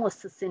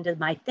analysis into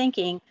my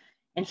thinking,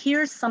 and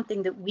here's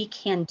something that we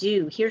can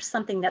do. Here's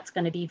something that's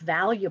going to be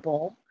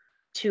valuable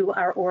to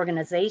our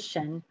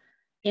organization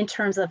in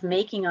terms of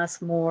making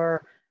us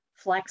more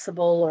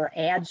flexible or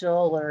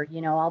agile, or,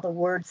 you know, all the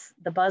words,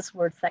 the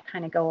buzzwords that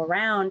kind of go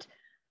around.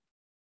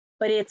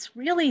 But it's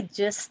really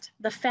just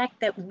the fact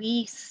that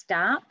we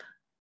stop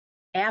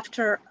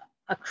after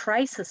a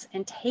crisis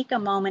and take a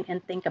moment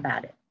and think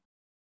about it,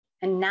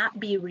 and not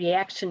be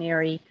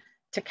reactionary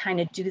to kind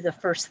of do the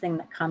first thing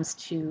that comes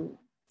to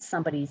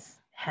somebody's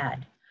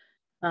head.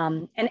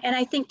 And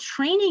I think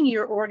training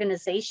your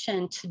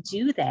organization to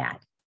do that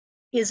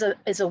is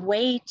a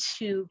way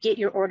to get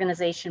your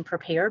organization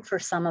prepared for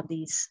some of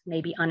these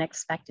maybe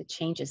unexpected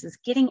changes, is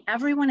getting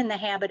everyone in the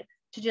habit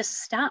to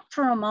just stop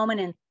for a moment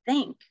and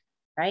think,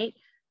 right?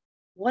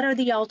 What are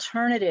the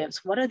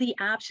alternatives? What are the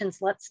options?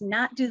 Let's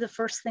not do the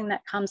first thing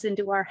that comes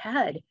into our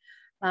head.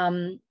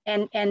 And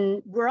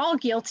we're all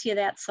guilty of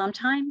that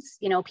sometimes.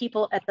 You know,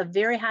 people at the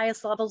very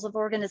highest levels of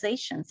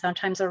organization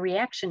sometimes are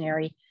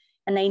reactionary,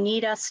 and they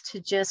need us to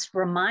just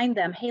remind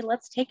them, hey,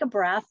 let's take a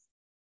breath,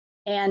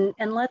 and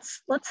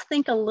let's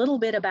think a little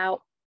bit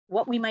about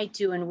what we might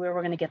do and where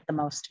we're going to get the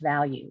most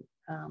value.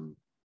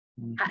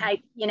 I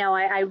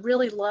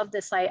really love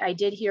this. I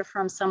did hear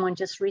from someone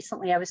just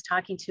recently I was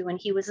talking to, and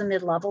he was a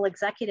mid-level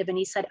executive, and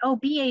he said, oh,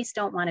 BAs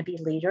don't want to be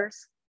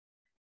leaders.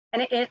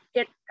 And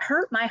it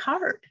hurt my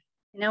heart.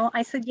 You know,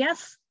 I said,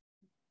 yes,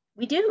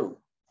 we do,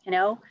 you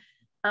know.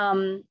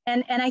 And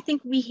I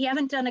think we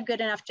haven't done a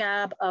good enough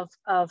job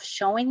of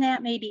showing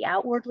that maybe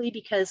outwardly,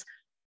 because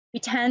we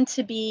tend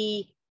to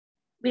be,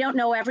 we don't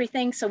know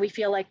everything. So we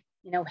feel like,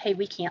 you know, hey,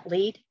 we can't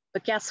lead.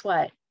 But guess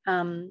what?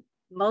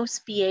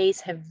 Most BAs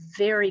have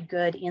very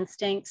good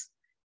instincts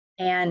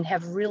and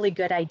have really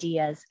good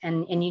ideas,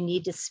 and you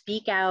need to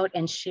speak out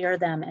and share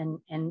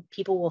them, and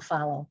people will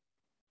follow.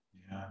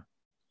 Yeah.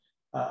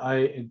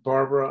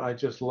 Barbara, I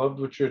just loved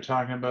what you're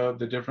talking about,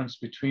 the difference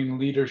between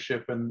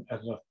leadership and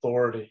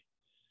authority.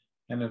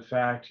 And in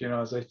fact, you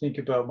know, as I think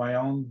about my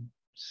own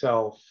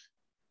self,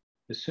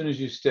 as soon as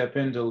you step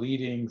into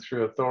leading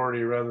through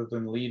authority rather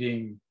than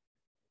leading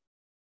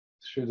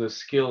through the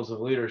skills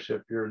of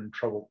leadership, you're in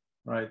trouble,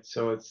 right?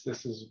 So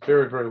this is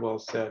very, very well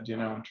said, you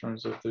know, in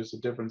terms of there's a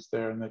difference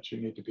there, and that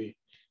you need to be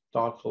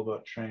thoughtful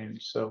about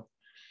change. So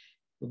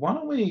why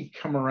don't we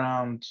come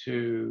around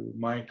to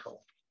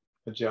Michael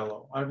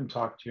Pagello? I haven't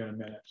talked to you in a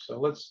minute, so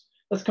let's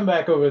come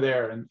back over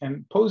there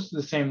and pose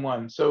the same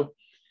one. So,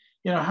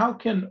 you know, how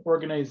can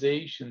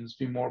organizations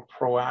be more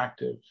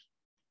proactive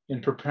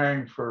in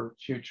preparing for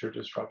future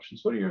disruptions?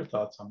 What are your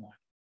thoughts on that?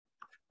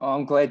 Oh,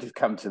 I'm glad you've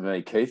come to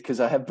me, Keith,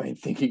 because I have been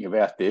thinking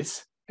about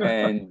this,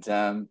 and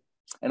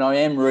I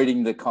am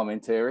reading the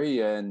commentary,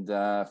 and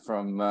I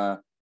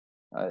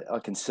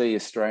can see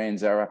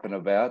Australians are up and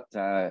about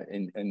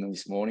in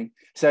this morning.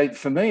 So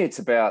for me, it's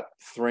about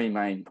three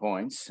main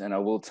points, and I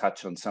will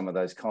touch on some of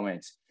those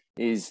comments.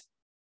 Is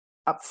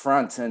up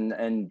front,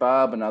 and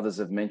Barb and others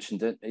have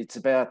mentioned it, it's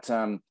about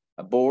a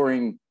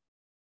boring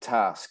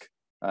task,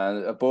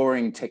 a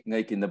boring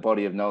technique in the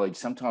body of knowledge.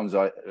 Sometimes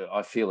I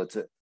feel it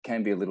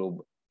can be a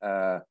little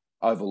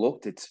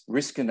overlooked. It's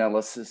risk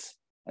analysis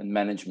and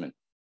management,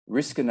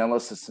 risk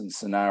analysis and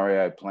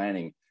scenario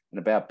planning, and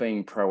about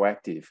being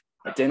proactive,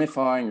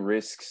 identifying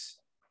risks,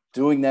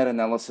 doing that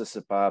analysis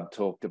that Barb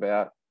talked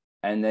about,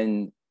 and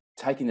then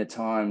taking the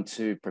time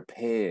to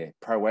prepare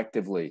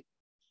proactively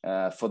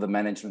for the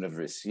management of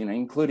risks, you know,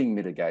 including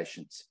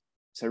mitigations.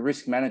 So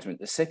risk management.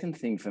 The second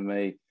thing for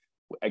me,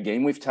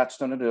 again, we've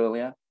touched on it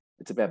earlier,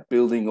 it's about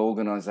building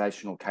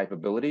organizational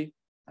capability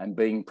and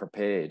being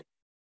prepared,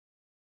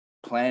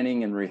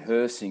 planning and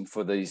rehearsing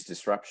for these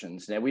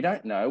disruptions. Now, we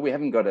don't know, we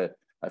haven't got a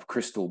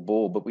crystal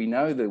ball, but we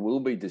know there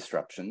will be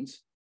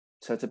disruptions.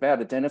 So it's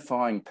about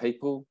identifying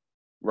people,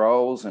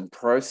 roles and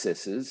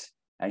processes,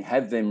 and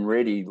have them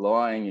ready,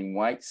 lying in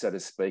wait, so to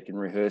speak, and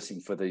rehearsing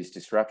for these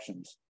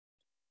disruptions.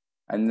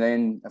 And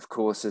then, of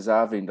course, as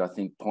Arvind, I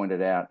think,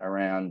 pointed out,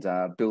 around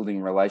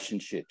building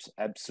relationships.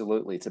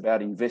 Absolutely. It's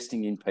about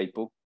investing in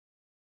people.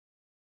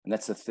 And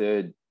that's the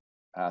third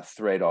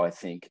thread, I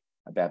think,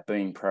 about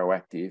being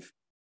proactive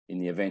in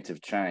the event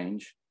of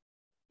change.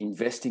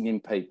 Investing in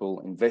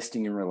people,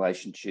 investing in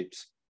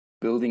relationships,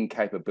 building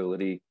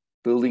capability,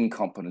 building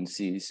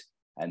competencies.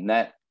 And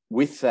that,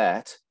 with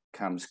that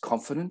comes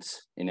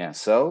confidence in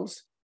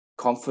ourselves,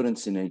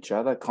 confidence in each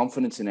other,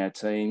 confidence in our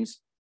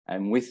teams.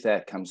 And with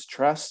that comes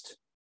trust,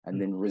 and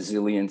then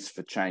resilience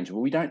for change.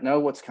 Well, we don't know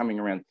what's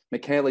coming around.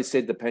 Michele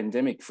said the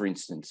pandemic, for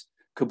instance,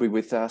 could be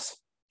with us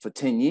for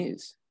 10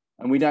 years.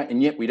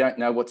 And yet we don't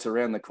know what's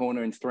around the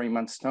corner in 3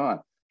 months' time.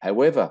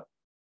 However,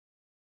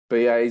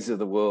 BAs of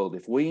the world,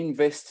 if we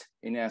invest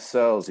in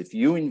ourselves, if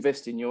you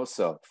invest in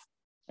yourself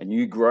and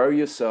you grow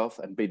yourself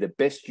and be the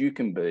best you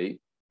can be,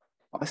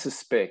 I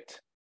suspect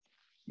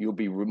you'll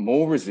be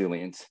more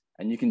resilient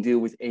and you can deal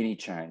with any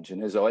change.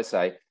 And as I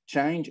say,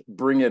 change,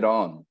 bring it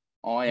on.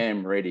 I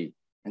am ready.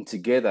 And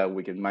together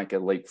we can make a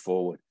leap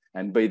forward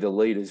and be the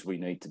leaders we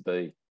need to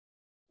be.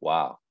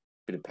 Wow,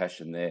 bit of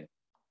passion there.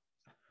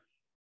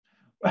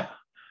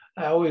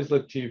 I always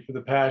look to you for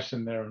the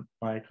passion there,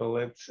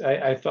 Michael.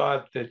 I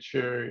thought that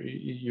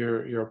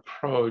your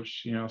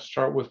approach,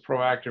 start with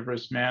proactive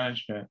risk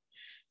management,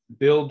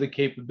 build the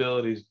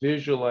capabilities,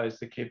 visualize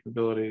the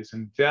capabilities,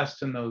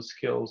 invest in those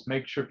skills,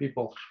 make sure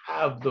people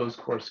have those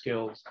core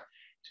skills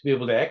to be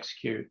able to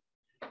execute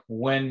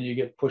when you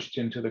get pushed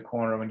into the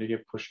corner, when you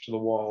get pushed to the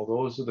wall.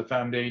 Those are the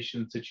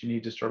foundations that you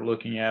need to start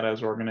looking at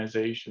as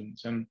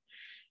organizations. And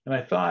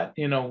I thought,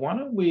 why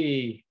don't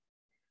we,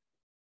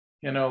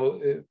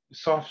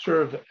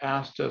 SoftServe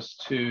asked us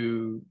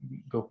to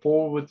go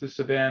forward with this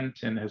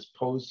event and has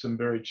posed some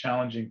very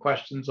challenging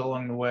questions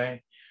along the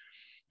way.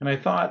 And I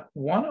thought,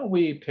 why don't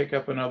we pick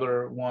up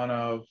another one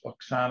of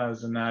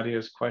Oksana's and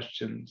Nadia's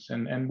questions?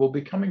 And we'll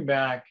be coming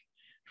back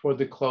toward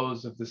the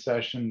close of the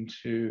session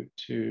to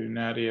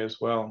Nadia as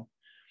well.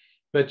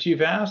 But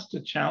you've asked a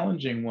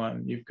challenging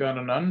one. You've got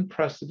an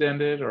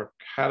unprecedented or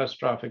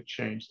catastrophic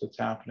change that's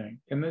happening.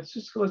 And let's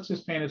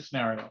just paint a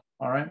scenario,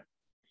 all right?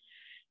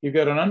 You've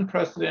got an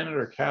unprecedented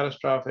or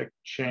catastrophic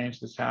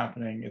change that's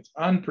happening. It's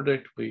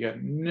unpredictable. You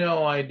got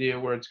no idea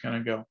where it's going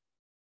to go.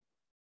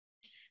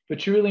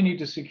 But you really need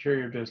to secure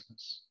your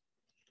business.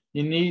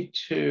 You need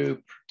to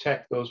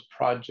protect those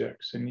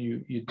projects, and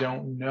you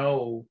don't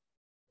know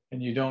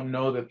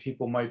that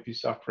people might be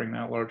suffering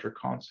that larger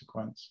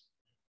consequence.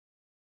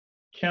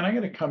 Ken, I'm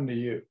going to come to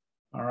you,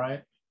 all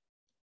right?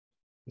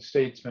 The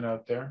statesman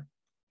out there.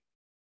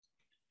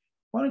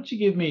 Why don't you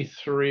give me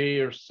 3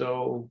 or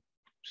so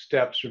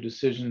steps or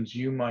decisions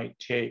you might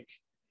take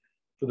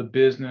for the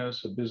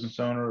business, a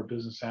business owner, or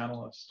business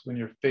analyst when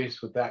you're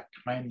faced with that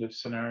kind of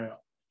scenario,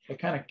 that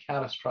kind of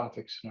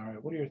catastrophic scenario?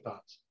 What are your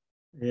thoughts?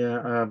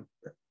 Yeah,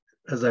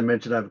 as I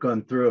mentioned, I've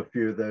gone through a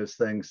few of those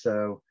things.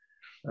 So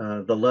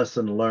the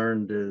lesson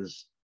learned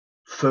is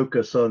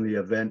focus on the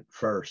event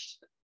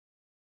first.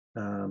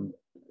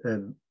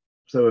 And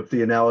so if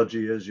the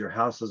analogy is your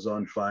house is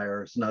on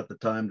fire, it's not the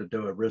time to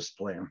do a risk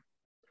plan.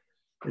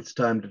 It's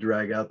time to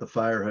drag out the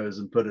fire hose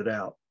and put it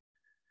out.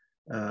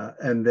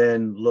 And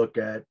then look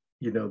at,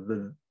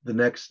 the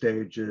next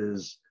stage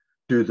is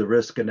do the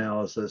risk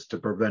analysis to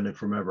prevent it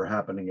from ever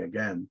happening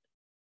again.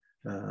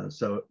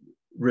 So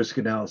risk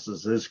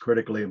analysis is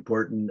critically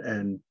important.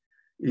 And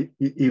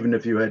even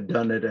if you had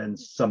done it and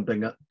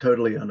something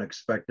totally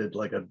unexpected,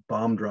 like a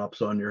bomb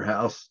drops on your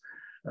house,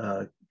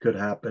 could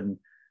happen,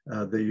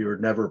 that you're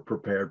never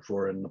prepared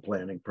for in the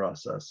planning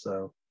process.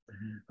 So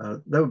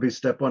that would be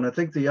step one. I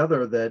think the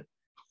other that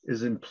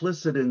is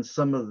implicit in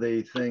some of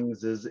the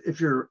things is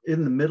if you're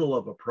in the middle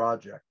of a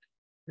project,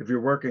 if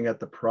you're working at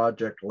the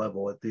project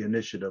level, at the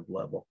initiative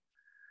level,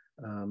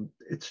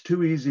 it's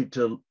too easy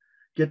to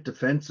get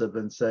defensive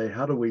and say,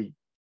 how do we,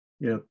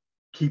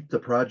 keep the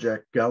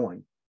project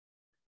going?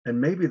 And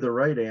maybe the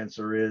right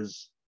answer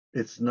is,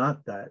 it's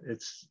not that.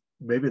 It's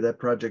maybe that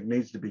project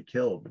needs to be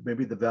killed.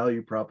 Maybe the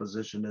value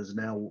proposition is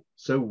now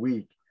so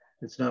weak,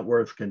 it's not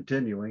worth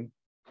continuing,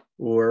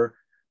 or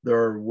there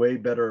are way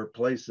better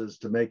places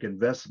to make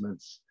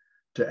investments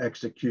to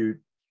execute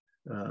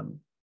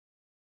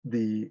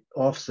the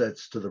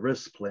offsets to the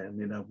risk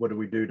plan. What do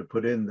we do to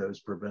put in those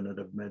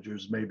preventative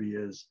measures? Maybe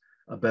is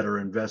a better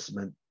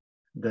investment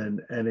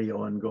than any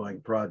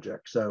ongoing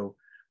project. So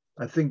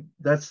I think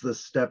that's the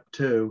step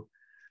 2.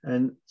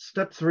 And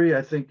step 3,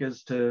 I think,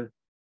 is to,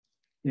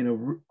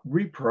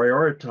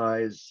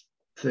 reprioritize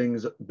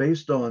things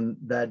based on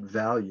that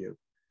value.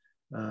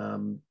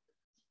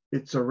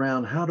 It's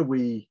around how do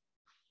we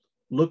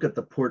look at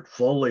the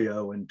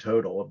portfolio in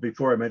total.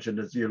 Before I mentioned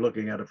this, you're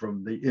looking at it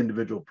from the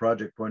individual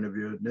project point of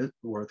view, and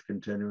it's worth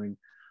continuing,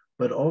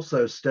 but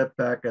also step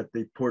back at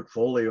the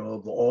portfolio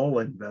of all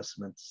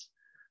investments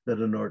that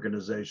an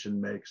organization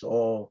makes,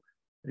 all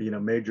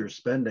major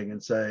spending,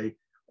 and say,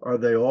 are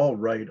they all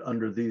right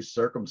under these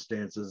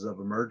circumstances of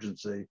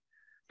emergency?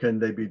 Can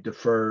they be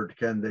deferred?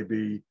 Can they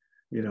be,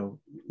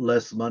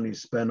 less money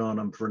spent on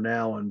them for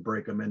now and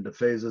break them into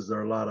phases? There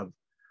are a lot of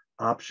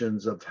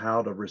options of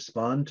how to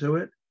respond to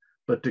it,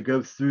 but to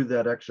go through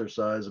that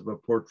exercise of a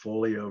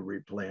portfolio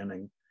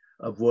replanning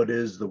of what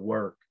is the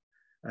work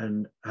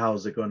and how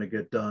is it going to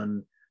get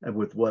done and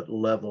with what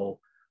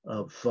level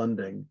of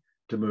funding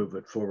to move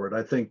it forward.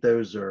 I think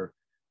those are,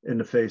 in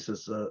the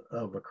faces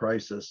of a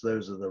crisis,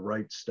 those are the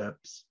right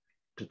steps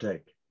to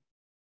take.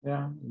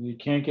 Yeah, you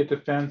can't get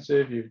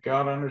defensive. You've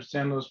got to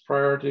understand those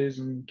priorities,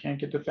 and you can't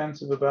get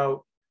defensive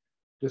about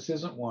this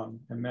isn't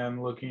one. And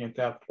then looking at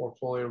that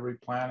portfolio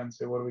replan and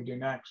say, what do we do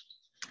next?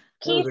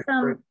 Keith,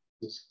 go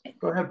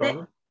ahead,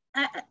 Barbara.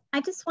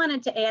 I just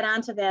wanted to add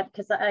on to that,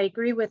 because I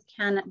agree with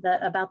Ken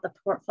about the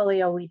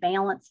portfolio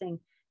rebalancing.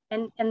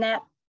 And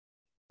that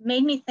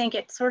made me think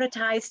it sort of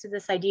ties to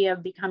this idea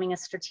of becoming a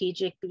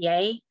strategic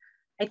BA.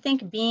 I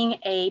think being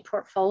a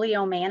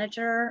portfolio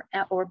manager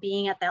or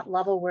being at that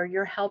level where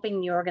you're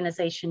helping the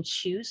organization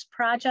choose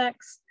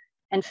projects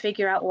and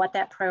figure out what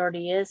that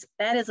priority is,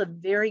 that is a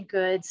very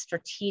good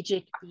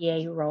strategic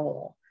BA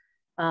role.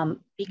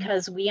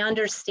 because we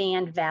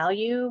understand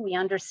value, we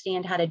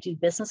understand how to do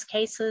business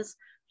cases,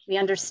 we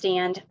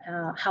understand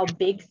how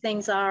big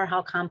things are,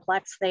 how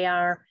complex they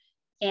are,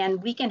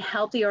 and we can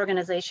help the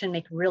organization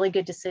make really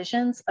good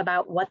decisions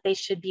about what they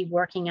should be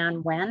working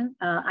on when.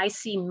 I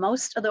see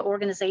most of the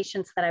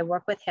organizations that I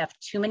work with have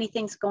too many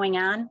things going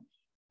on,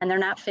 and they're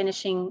not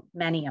finishing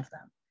many of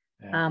them.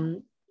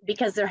 Yeah.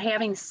 Because they're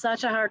having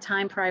such a hard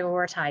time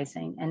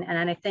prioritizing.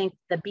 And I think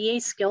the BA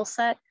skill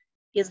set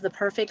is the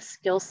perfect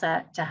skill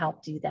set to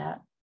help do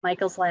that.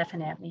 Michael's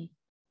laughing at me.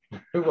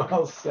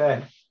 Well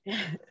said.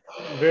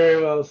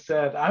 Very well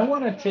said. I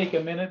want to take a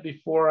minute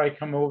before I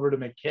come over to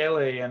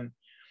Michele, and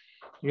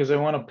because I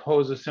want to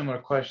pose a similar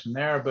question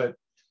there, but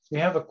we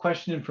have a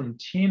question from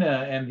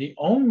Tina, and the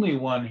only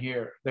one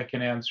here that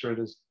can answer it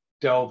is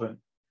Delvin,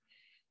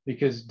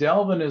 because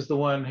Delvin is the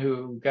one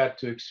who got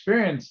to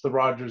experience the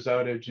Rogers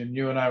outage, and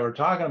you and I were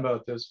talking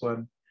about this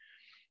one.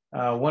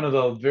 One of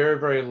the very,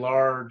 very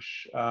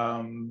large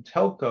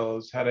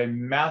telcos had a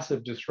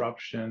massive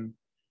disruption,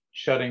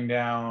 shutting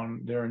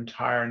down their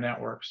entire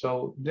network.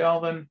 So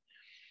Delvin,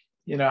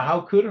 you know,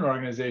 how could an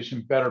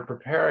organization better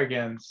prepare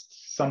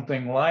against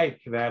something like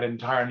that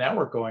entire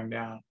network going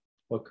down?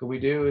 What could we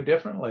do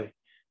differently?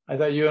 I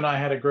thought you and I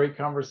had a great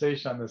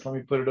conversation on this. Let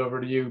me put it over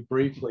to you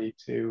briefly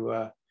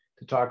to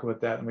talk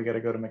about that, and we got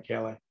to go to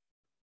Michele.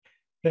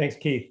 Thanks,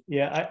 Keith.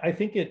 Yeah, I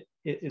think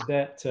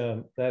that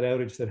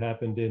outage that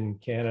happened in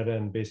Canada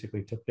and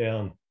basically took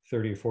down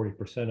 30 or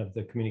 40% of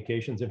the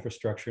communications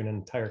infrastructure in an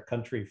entire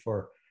country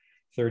for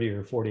 30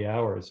 or 40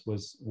 hours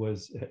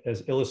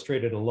has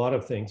illustrated a lot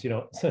of things. You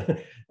know,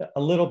 a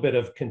little bit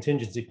of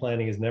contingency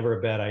planning is never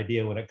a bad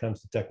idea when it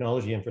comes to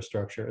technology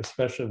infrastructure,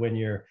 especially when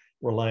you're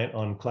reliant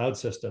on cloud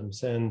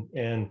systems. And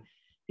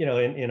you know,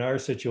 in our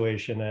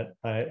situation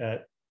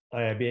at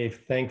IIBA,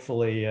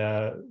 thankfully,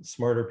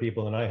 smarter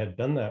people than I had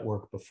done that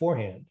work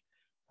beforehand.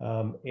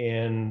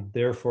 And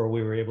therefore,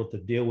 we were able to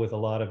deal with a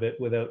lot of it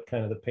without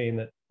kind of the pain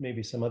that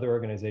maybe some other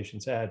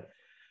organizations had.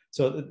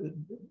 So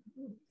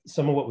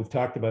some of what we've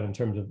talked about in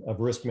terms of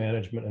risk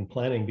management and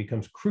planning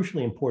becomes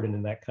crucially important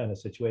in that kind of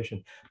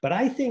situation. But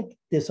I think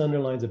this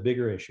underlines a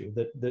bigger issue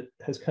that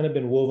has kind of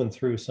been woven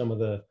through some of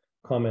the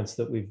comments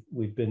that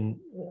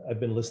I've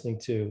been listening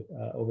to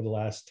over the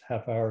last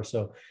half hour or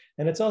so.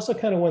 And it's also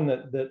kind of one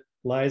that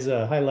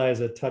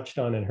Liza touched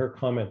on in her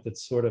comment that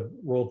sort of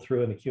rolled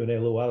through in the Q&A a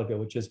little while ago,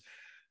 which is,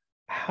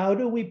 how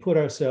do we put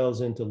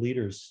ourselves into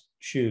leaders'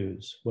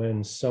 shoes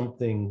when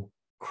something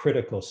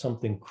critical,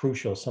 something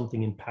crucial,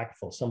 something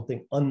impactful,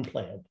 something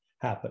unplanned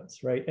happens,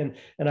 right? And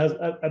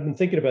I've been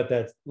thinking about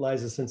that,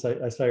 Liza, since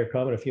I saw your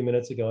comment a few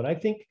minutes ago. And I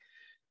think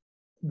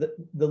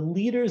the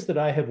leaders that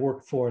I have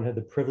worked for and had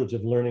the privilege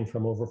of learning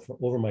from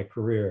over my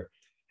career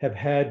have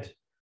had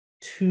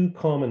two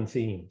common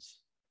themes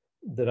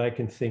that I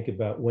can think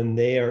about when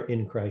they are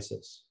in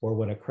crisis, or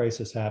when a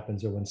crisis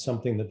happens, or when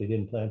something that they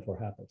didn't plan for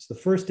happens. The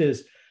first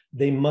is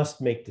they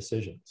must make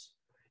decisions.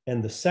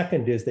 And the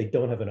second is they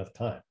don't have enough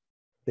time.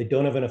 They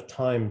don't have enough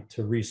time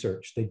to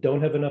research. They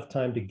don't have enough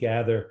time to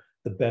gather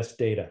the best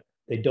data.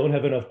 They don't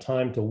have enough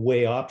time to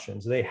weigh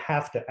options. They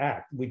have to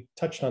act. We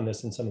touched on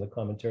this in some of the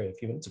commentary a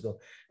few minutes ago.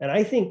 And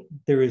I think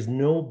there is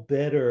no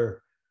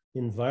better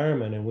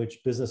environment in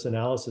which business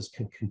analysis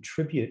can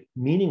contribute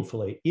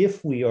meaningfully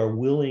if we are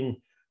willing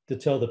to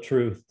tell the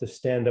truth, to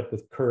stand up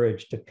with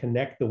courage, to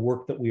connect the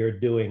work that we are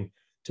doing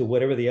to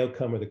whatever the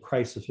outcome or the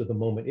crisis or the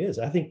moment is.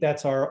 I think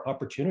that's our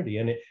opportunity.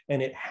 And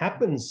it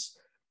happens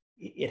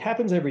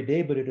every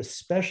day, but it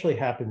especially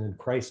happens in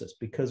crisis,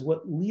 because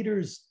what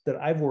leaders that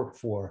I've worked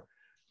for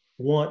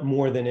want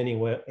more than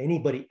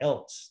anybody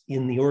else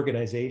in the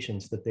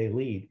organizations that they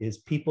lead is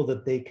people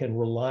that they can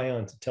rely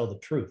on to tell the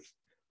truth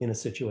in a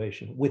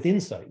situation, with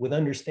insight, with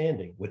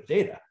understanding, with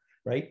data,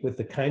 right? With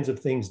the kinds of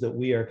things that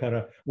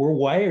we're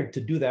wired to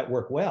do that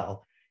work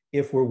well,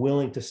 if we're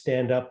willing to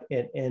stand up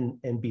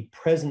and be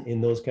present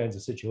in those kinds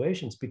of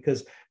situations.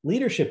 Because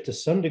leadership, to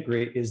some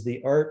degree, is the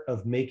art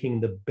of making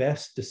the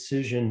best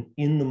decision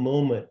in the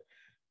moment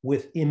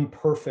with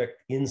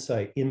imperfect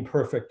insight,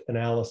 imperfect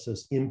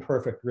analysis,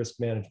 imperfect risk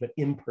management,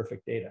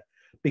 imperfect data.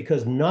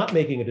 Because not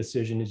making a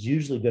decision is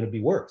usually going to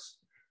be worse,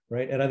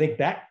 right? And I think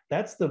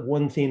that's the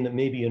one theme that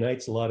maybe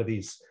unites a lot of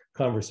these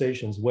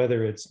conversations,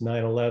 whether it's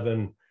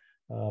 9/11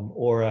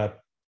 or a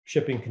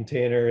shipping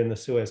container in the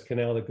Suez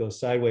Canal that goes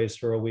sideways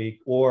for a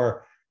week,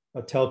 or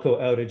a telco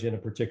outage in a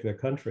particular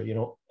country. You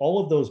know,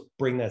 all of those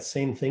bring that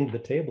same thing to the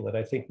table that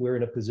I think we're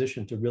in a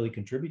position to really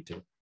contribute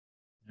to.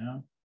 Yeah,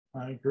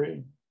 I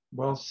agree.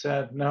 Well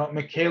said. Now,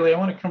 Michele, I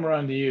want to come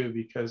around to you,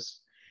 because,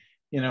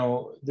 you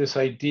know, this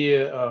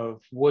idea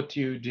of what do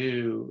you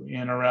do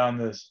in around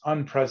this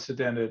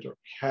unprecedented or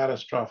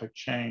catastrophic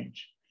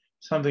change,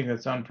 something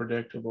that's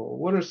unpredictable.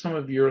 What are some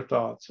of your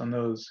thoughts on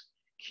those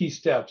key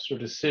steps or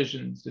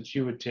decisions that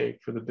you would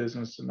take for the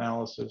business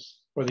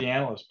analysis or the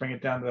analyst? Bring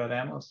it down to that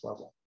analyst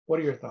level.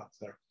 What are your thoughts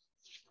there?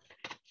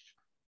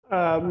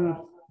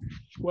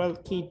 Well,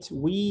 Keith,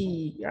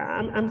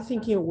 I'm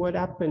thinking of what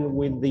happened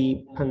with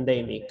the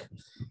pandemic,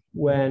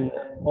 when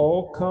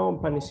all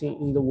companies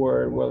in the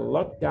world were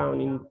locked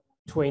down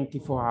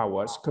 24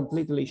 hours,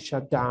 completely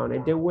shut down,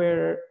 and they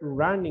were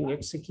running,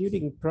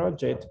 executing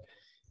project,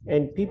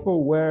 and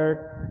people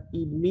were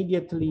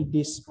immediately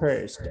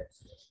dispersed.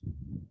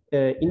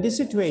 In this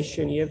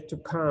situation, you have to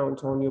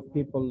count on your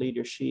people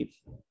leadership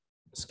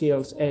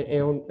skills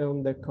and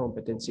on their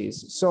competencies.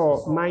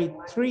 So my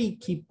 3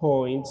 key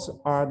points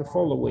are the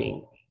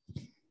following.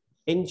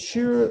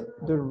 Ensure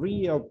the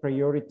real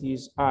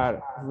priorities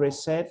are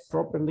reset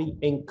properly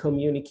and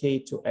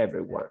communicate to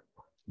everyone.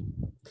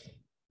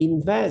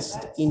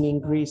 Invest in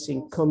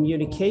increasing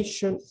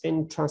communication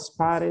and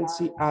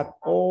transparency at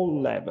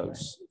all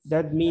levels.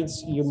 That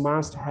means you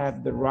must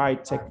have the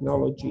right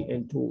technology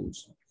and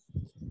tools.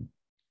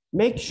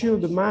 Make sure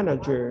the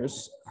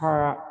managers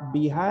are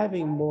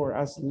behaving more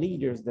as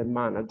leaders than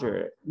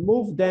managers.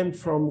 Move them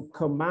from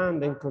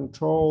command and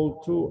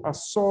control to a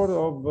sort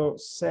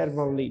of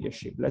servant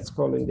leadership, let's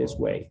call it this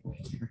way.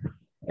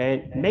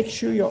 And make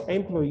sure your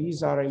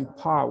employees are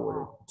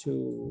empowered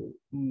to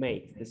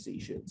make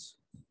decisions.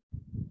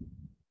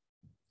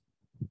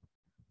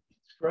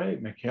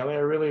 Great, Michele, I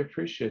really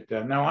appreciate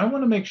that. Now, I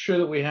want to make sure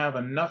that we have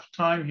enough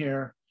time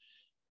here,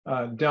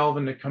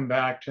 Delvin, to come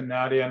back to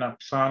Nadia and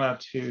Oksana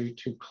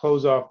to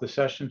close off the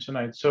session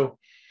tonight. So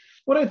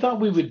what I thought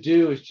we would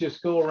do is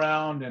just go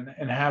around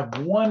and have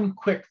one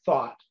quick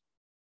thought.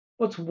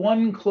 What's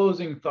one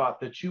closing thought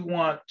that you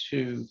want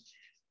to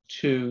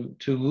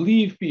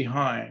leave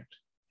behind?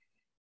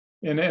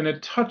 And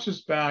it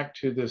touches back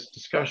to this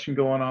discussion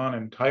going on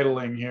and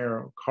titling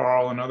here,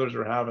 Carl and others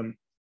are having.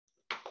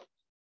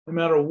 No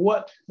matter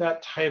what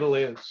that title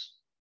is,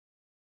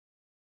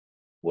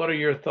 what are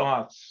your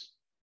thoughts?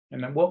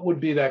 And then what would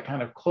be that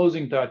kind of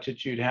closing thought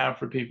that you'd have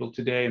for people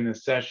today in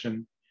this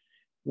session?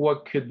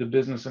 What could the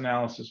business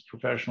analysis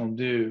professional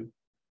do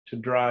to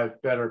drive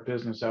better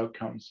business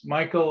outcomes?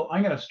 Michael,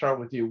 I'm going to start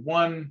with you.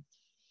 One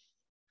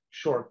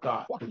short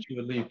thought that you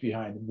would leave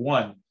behind.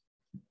 One.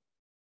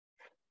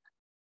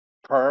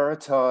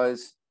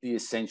 Prioritize the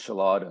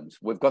essential items.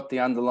 We've got the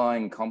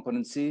underlying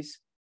competencies.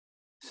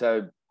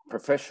 So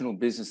professional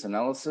business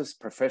analysis,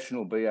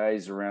 professional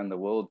BAs around the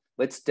world,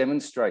 let's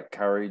demonstrate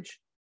courage,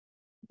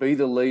 be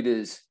the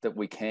leaders that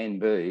we can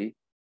be,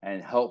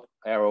 and help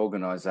our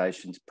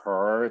organizations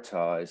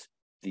prioritize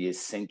the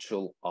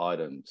essential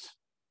items.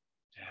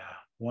 Yeah,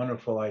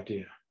 wonderful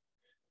idea.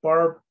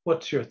 Barb,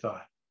 what's your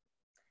thought?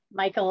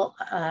 Michael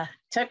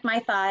took my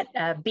thought.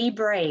 Be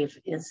brave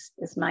is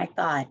my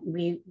thought.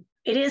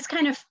 It is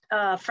kind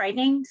of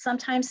frightening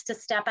sometimes to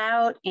step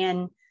out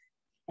and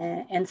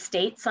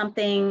state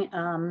something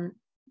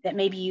that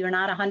maybe you're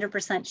not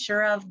 100%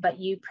 sure of, but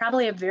you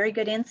probably have very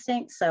good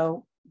instincts,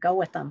 so go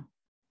with them.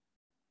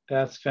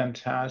 That's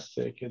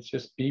fantastic. It's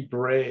just be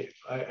brave.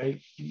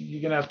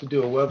 You're gonna have to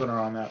do a webinar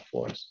on that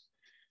for us.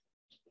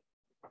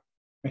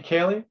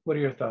 Michele, what are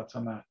your thoughts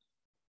on that?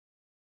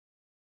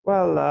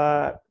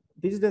 Well,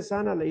 business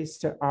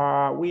analysts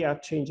we are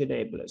change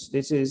enablers.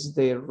 This is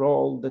the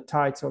role, the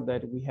title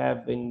that we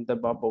have in the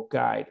Bubble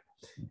Guide.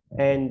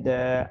 And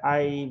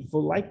I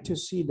would like to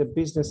see the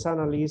business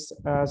analysts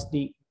as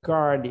the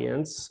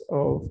guardians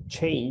of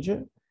change,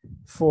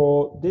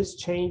 for this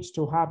change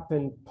to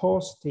happen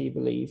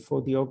positively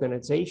for the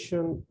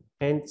organization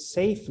and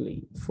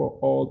safely for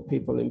all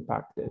people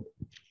impacted.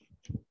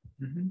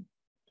 Mm-hmm.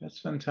 That's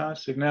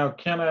fantastic. Now,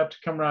 Ken, I have to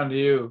come around to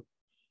you.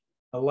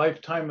 A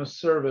lifetime of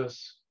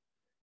service,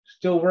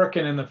 still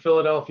working in the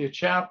Philadelphia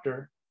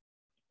chapter.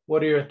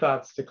 What are your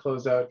thoughts to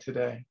close out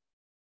today?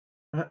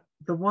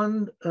 The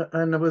one,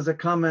 and there was a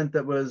comment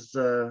that was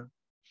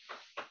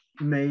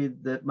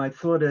made that my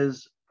thought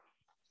is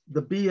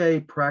the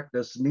BA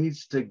practice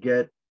needs to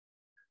get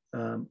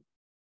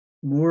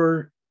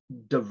more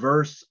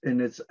diverse in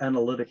its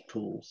analytic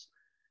tools.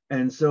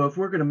 And so if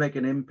we're going to make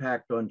an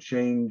impact on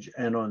change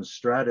and on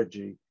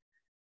strategy,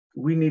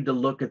 we need to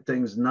look at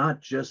things, not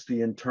just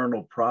the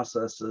internal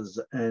processes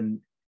and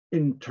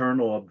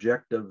internal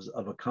objectives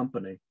of a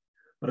company,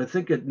 but I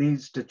think it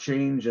needs to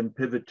change and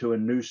pivot to a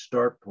new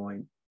start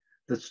point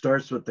that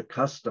starts with the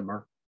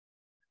customer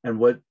and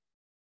what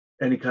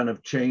any kind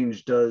of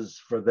change does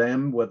for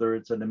them, whether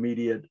it's an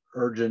immediate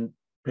urgent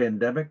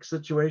pandemic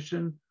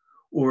situation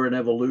or an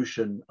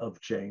evolution of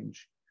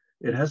change.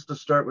 It has to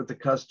start with the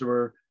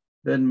customer,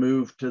 then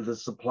move to the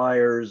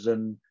suppliers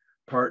and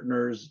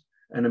partners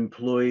and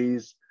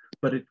employees,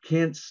 but it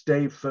can't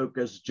stay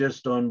focused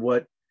just on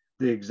what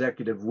the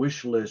executive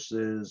wish list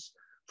is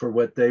for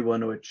what they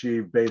want to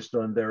achieve based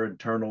on their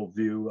internal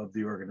view of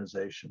the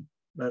organization.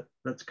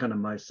 That's kind of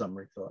my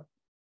summary thought.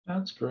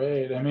 That's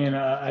great. I mean,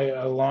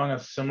 along a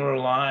similar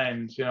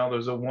lines, you know,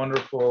 there's a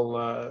wonderful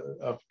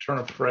turn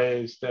of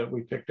phrase that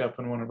we picked up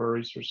in one of our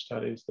research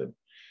studies, that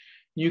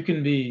you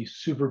can be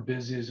super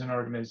busy as an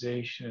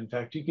organization. In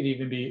fact, you could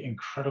even be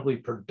incredibly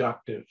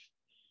productive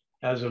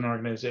as an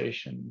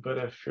organization. But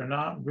if you're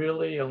not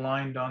really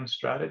aligned on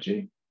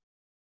strategy,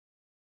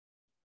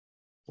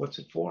 what's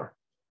it for,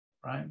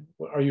 right?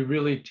 Are you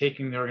really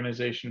taking the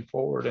organization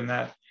forward? And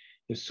that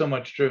is so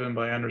much driven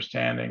by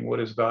understanding what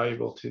is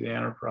valuable to the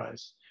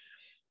enterprise.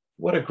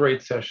 What a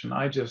great session.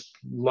 I just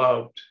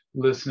loved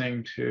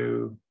listening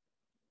to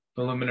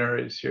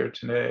luminaries here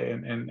today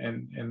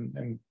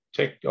and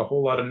take a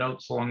whole lot of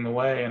notes along the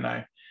way. And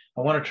I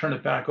want to turn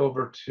it back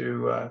over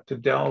to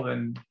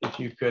Delvin, if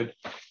you could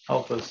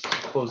help us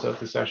close out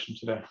the session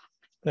today.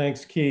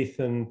 Thanks, Keith,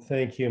 and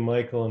thank you,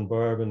 Michael and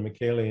Barb and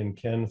Michele and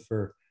Ken,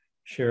 for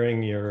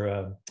sharing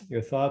your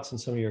thoughts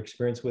and some of your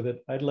experience with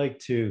it. I'd like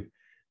to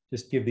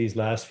just give these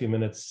last few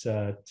minutes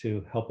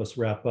to help us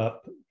wrap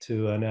up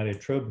to Nadia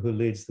Trub, who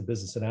leads the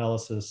business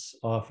analysis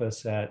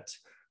office at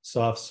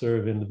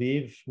SoftServe in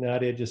Lviv.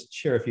 Nadia, just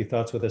share a few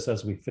thoughts with us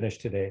as we finish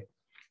today.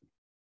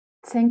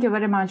 Thank you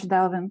very much,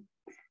 Delvin.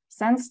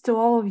 Thanks to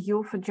all of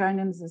you for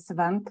joining this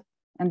event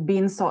and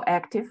being so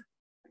active.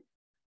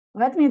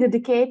 Let me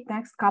dedicate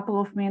next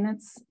couple of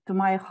minutes to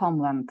my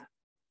homeland.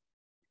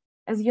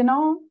 As you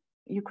know,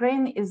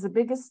 Ukraine is the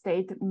biggest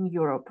state in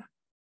Europe.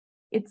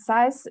 Its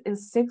size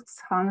is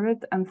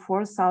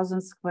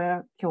 604,000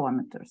 square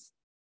kilometers.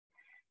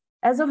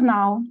 As of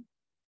now,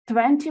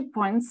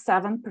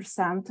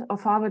 20.7%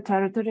 of our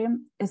territory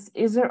is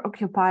either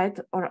occupied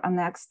or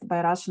annexed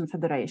by Russian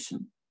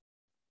Federation.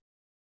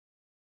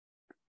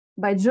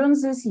 By June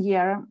this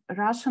year,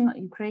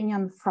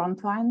 Russian-Ukrainian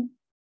front line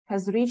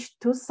has reached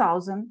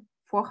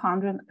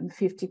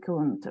 2,450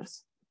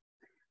 kilometers.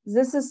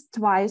 This is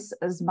twice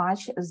as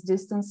much as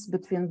distance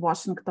between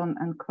Washington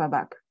and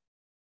Quebec.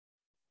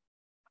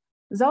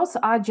 Those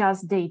are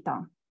just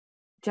data,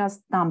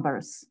 just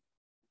numbers.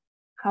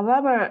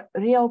 However,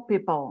 real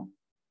people,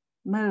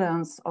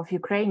 millions of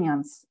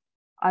Ukrainians,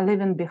 are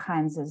living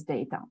behind this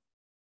data.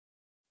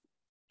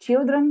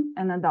 Children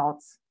and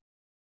adults,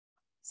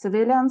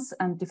 civilians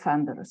and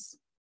defenders.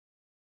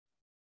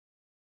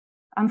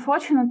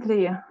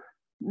 Unfortunately,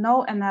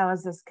 no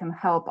analysis can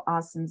help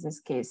us in this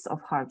case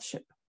of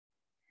hardship.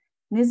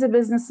 Neither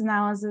business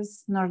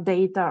analysis nor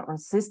data or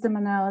system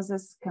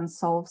analysis can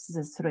solve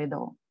this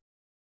riddle.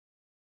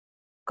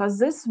 Because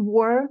this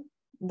war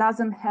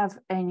doesn't have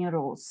any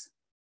rules,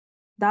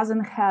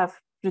 doesn't have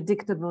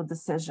predictable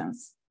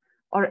decisions,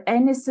 or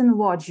anything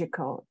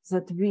logical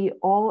that we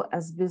all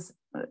as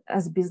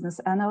business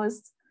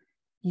analysts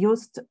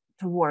used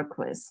to work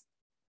with.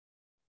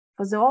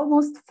 For the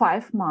almost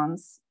 5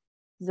 months,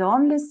 the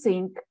only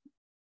thing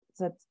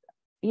that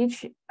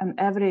each and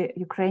every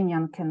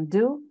Ukrainian can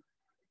do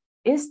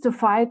is to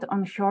fight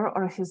on her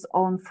or his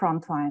own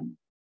front line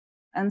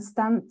and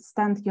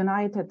stand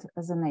united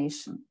as a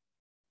nation.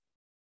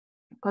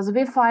 Because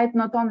we fight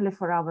not only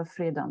for our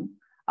freedom,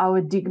 our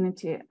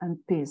dignity and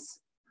peace.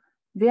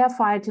 We are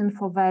fighting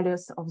for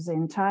values of the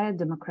entire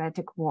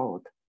democratic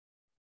world.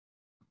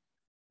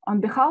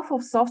 On behalf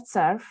of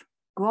SoftServe,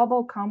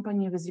 global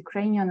company with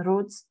Ukrainian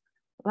roots,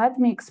 let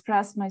me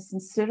express my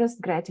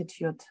sincerest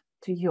gratitude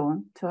to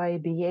you, to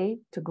IIBA,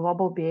 to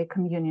global BA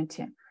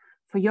community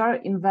for your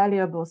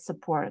invaluable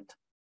support.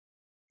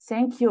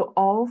 Thank you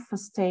all for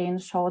staying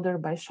shoulder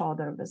by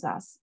shoulder with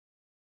us.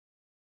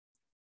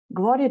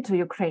 Glory to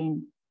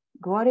Ukraine,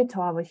 glory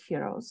to our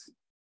heroes.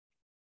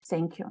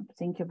 Thank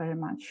you very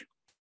much.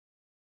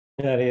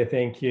 Nadia,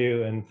 thank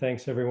you. And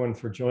thanks everyone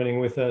for joining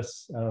with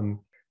us.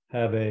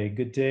 Have a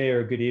good day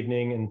or good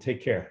evening and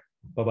take care.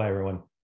 Bye-bye, everyone.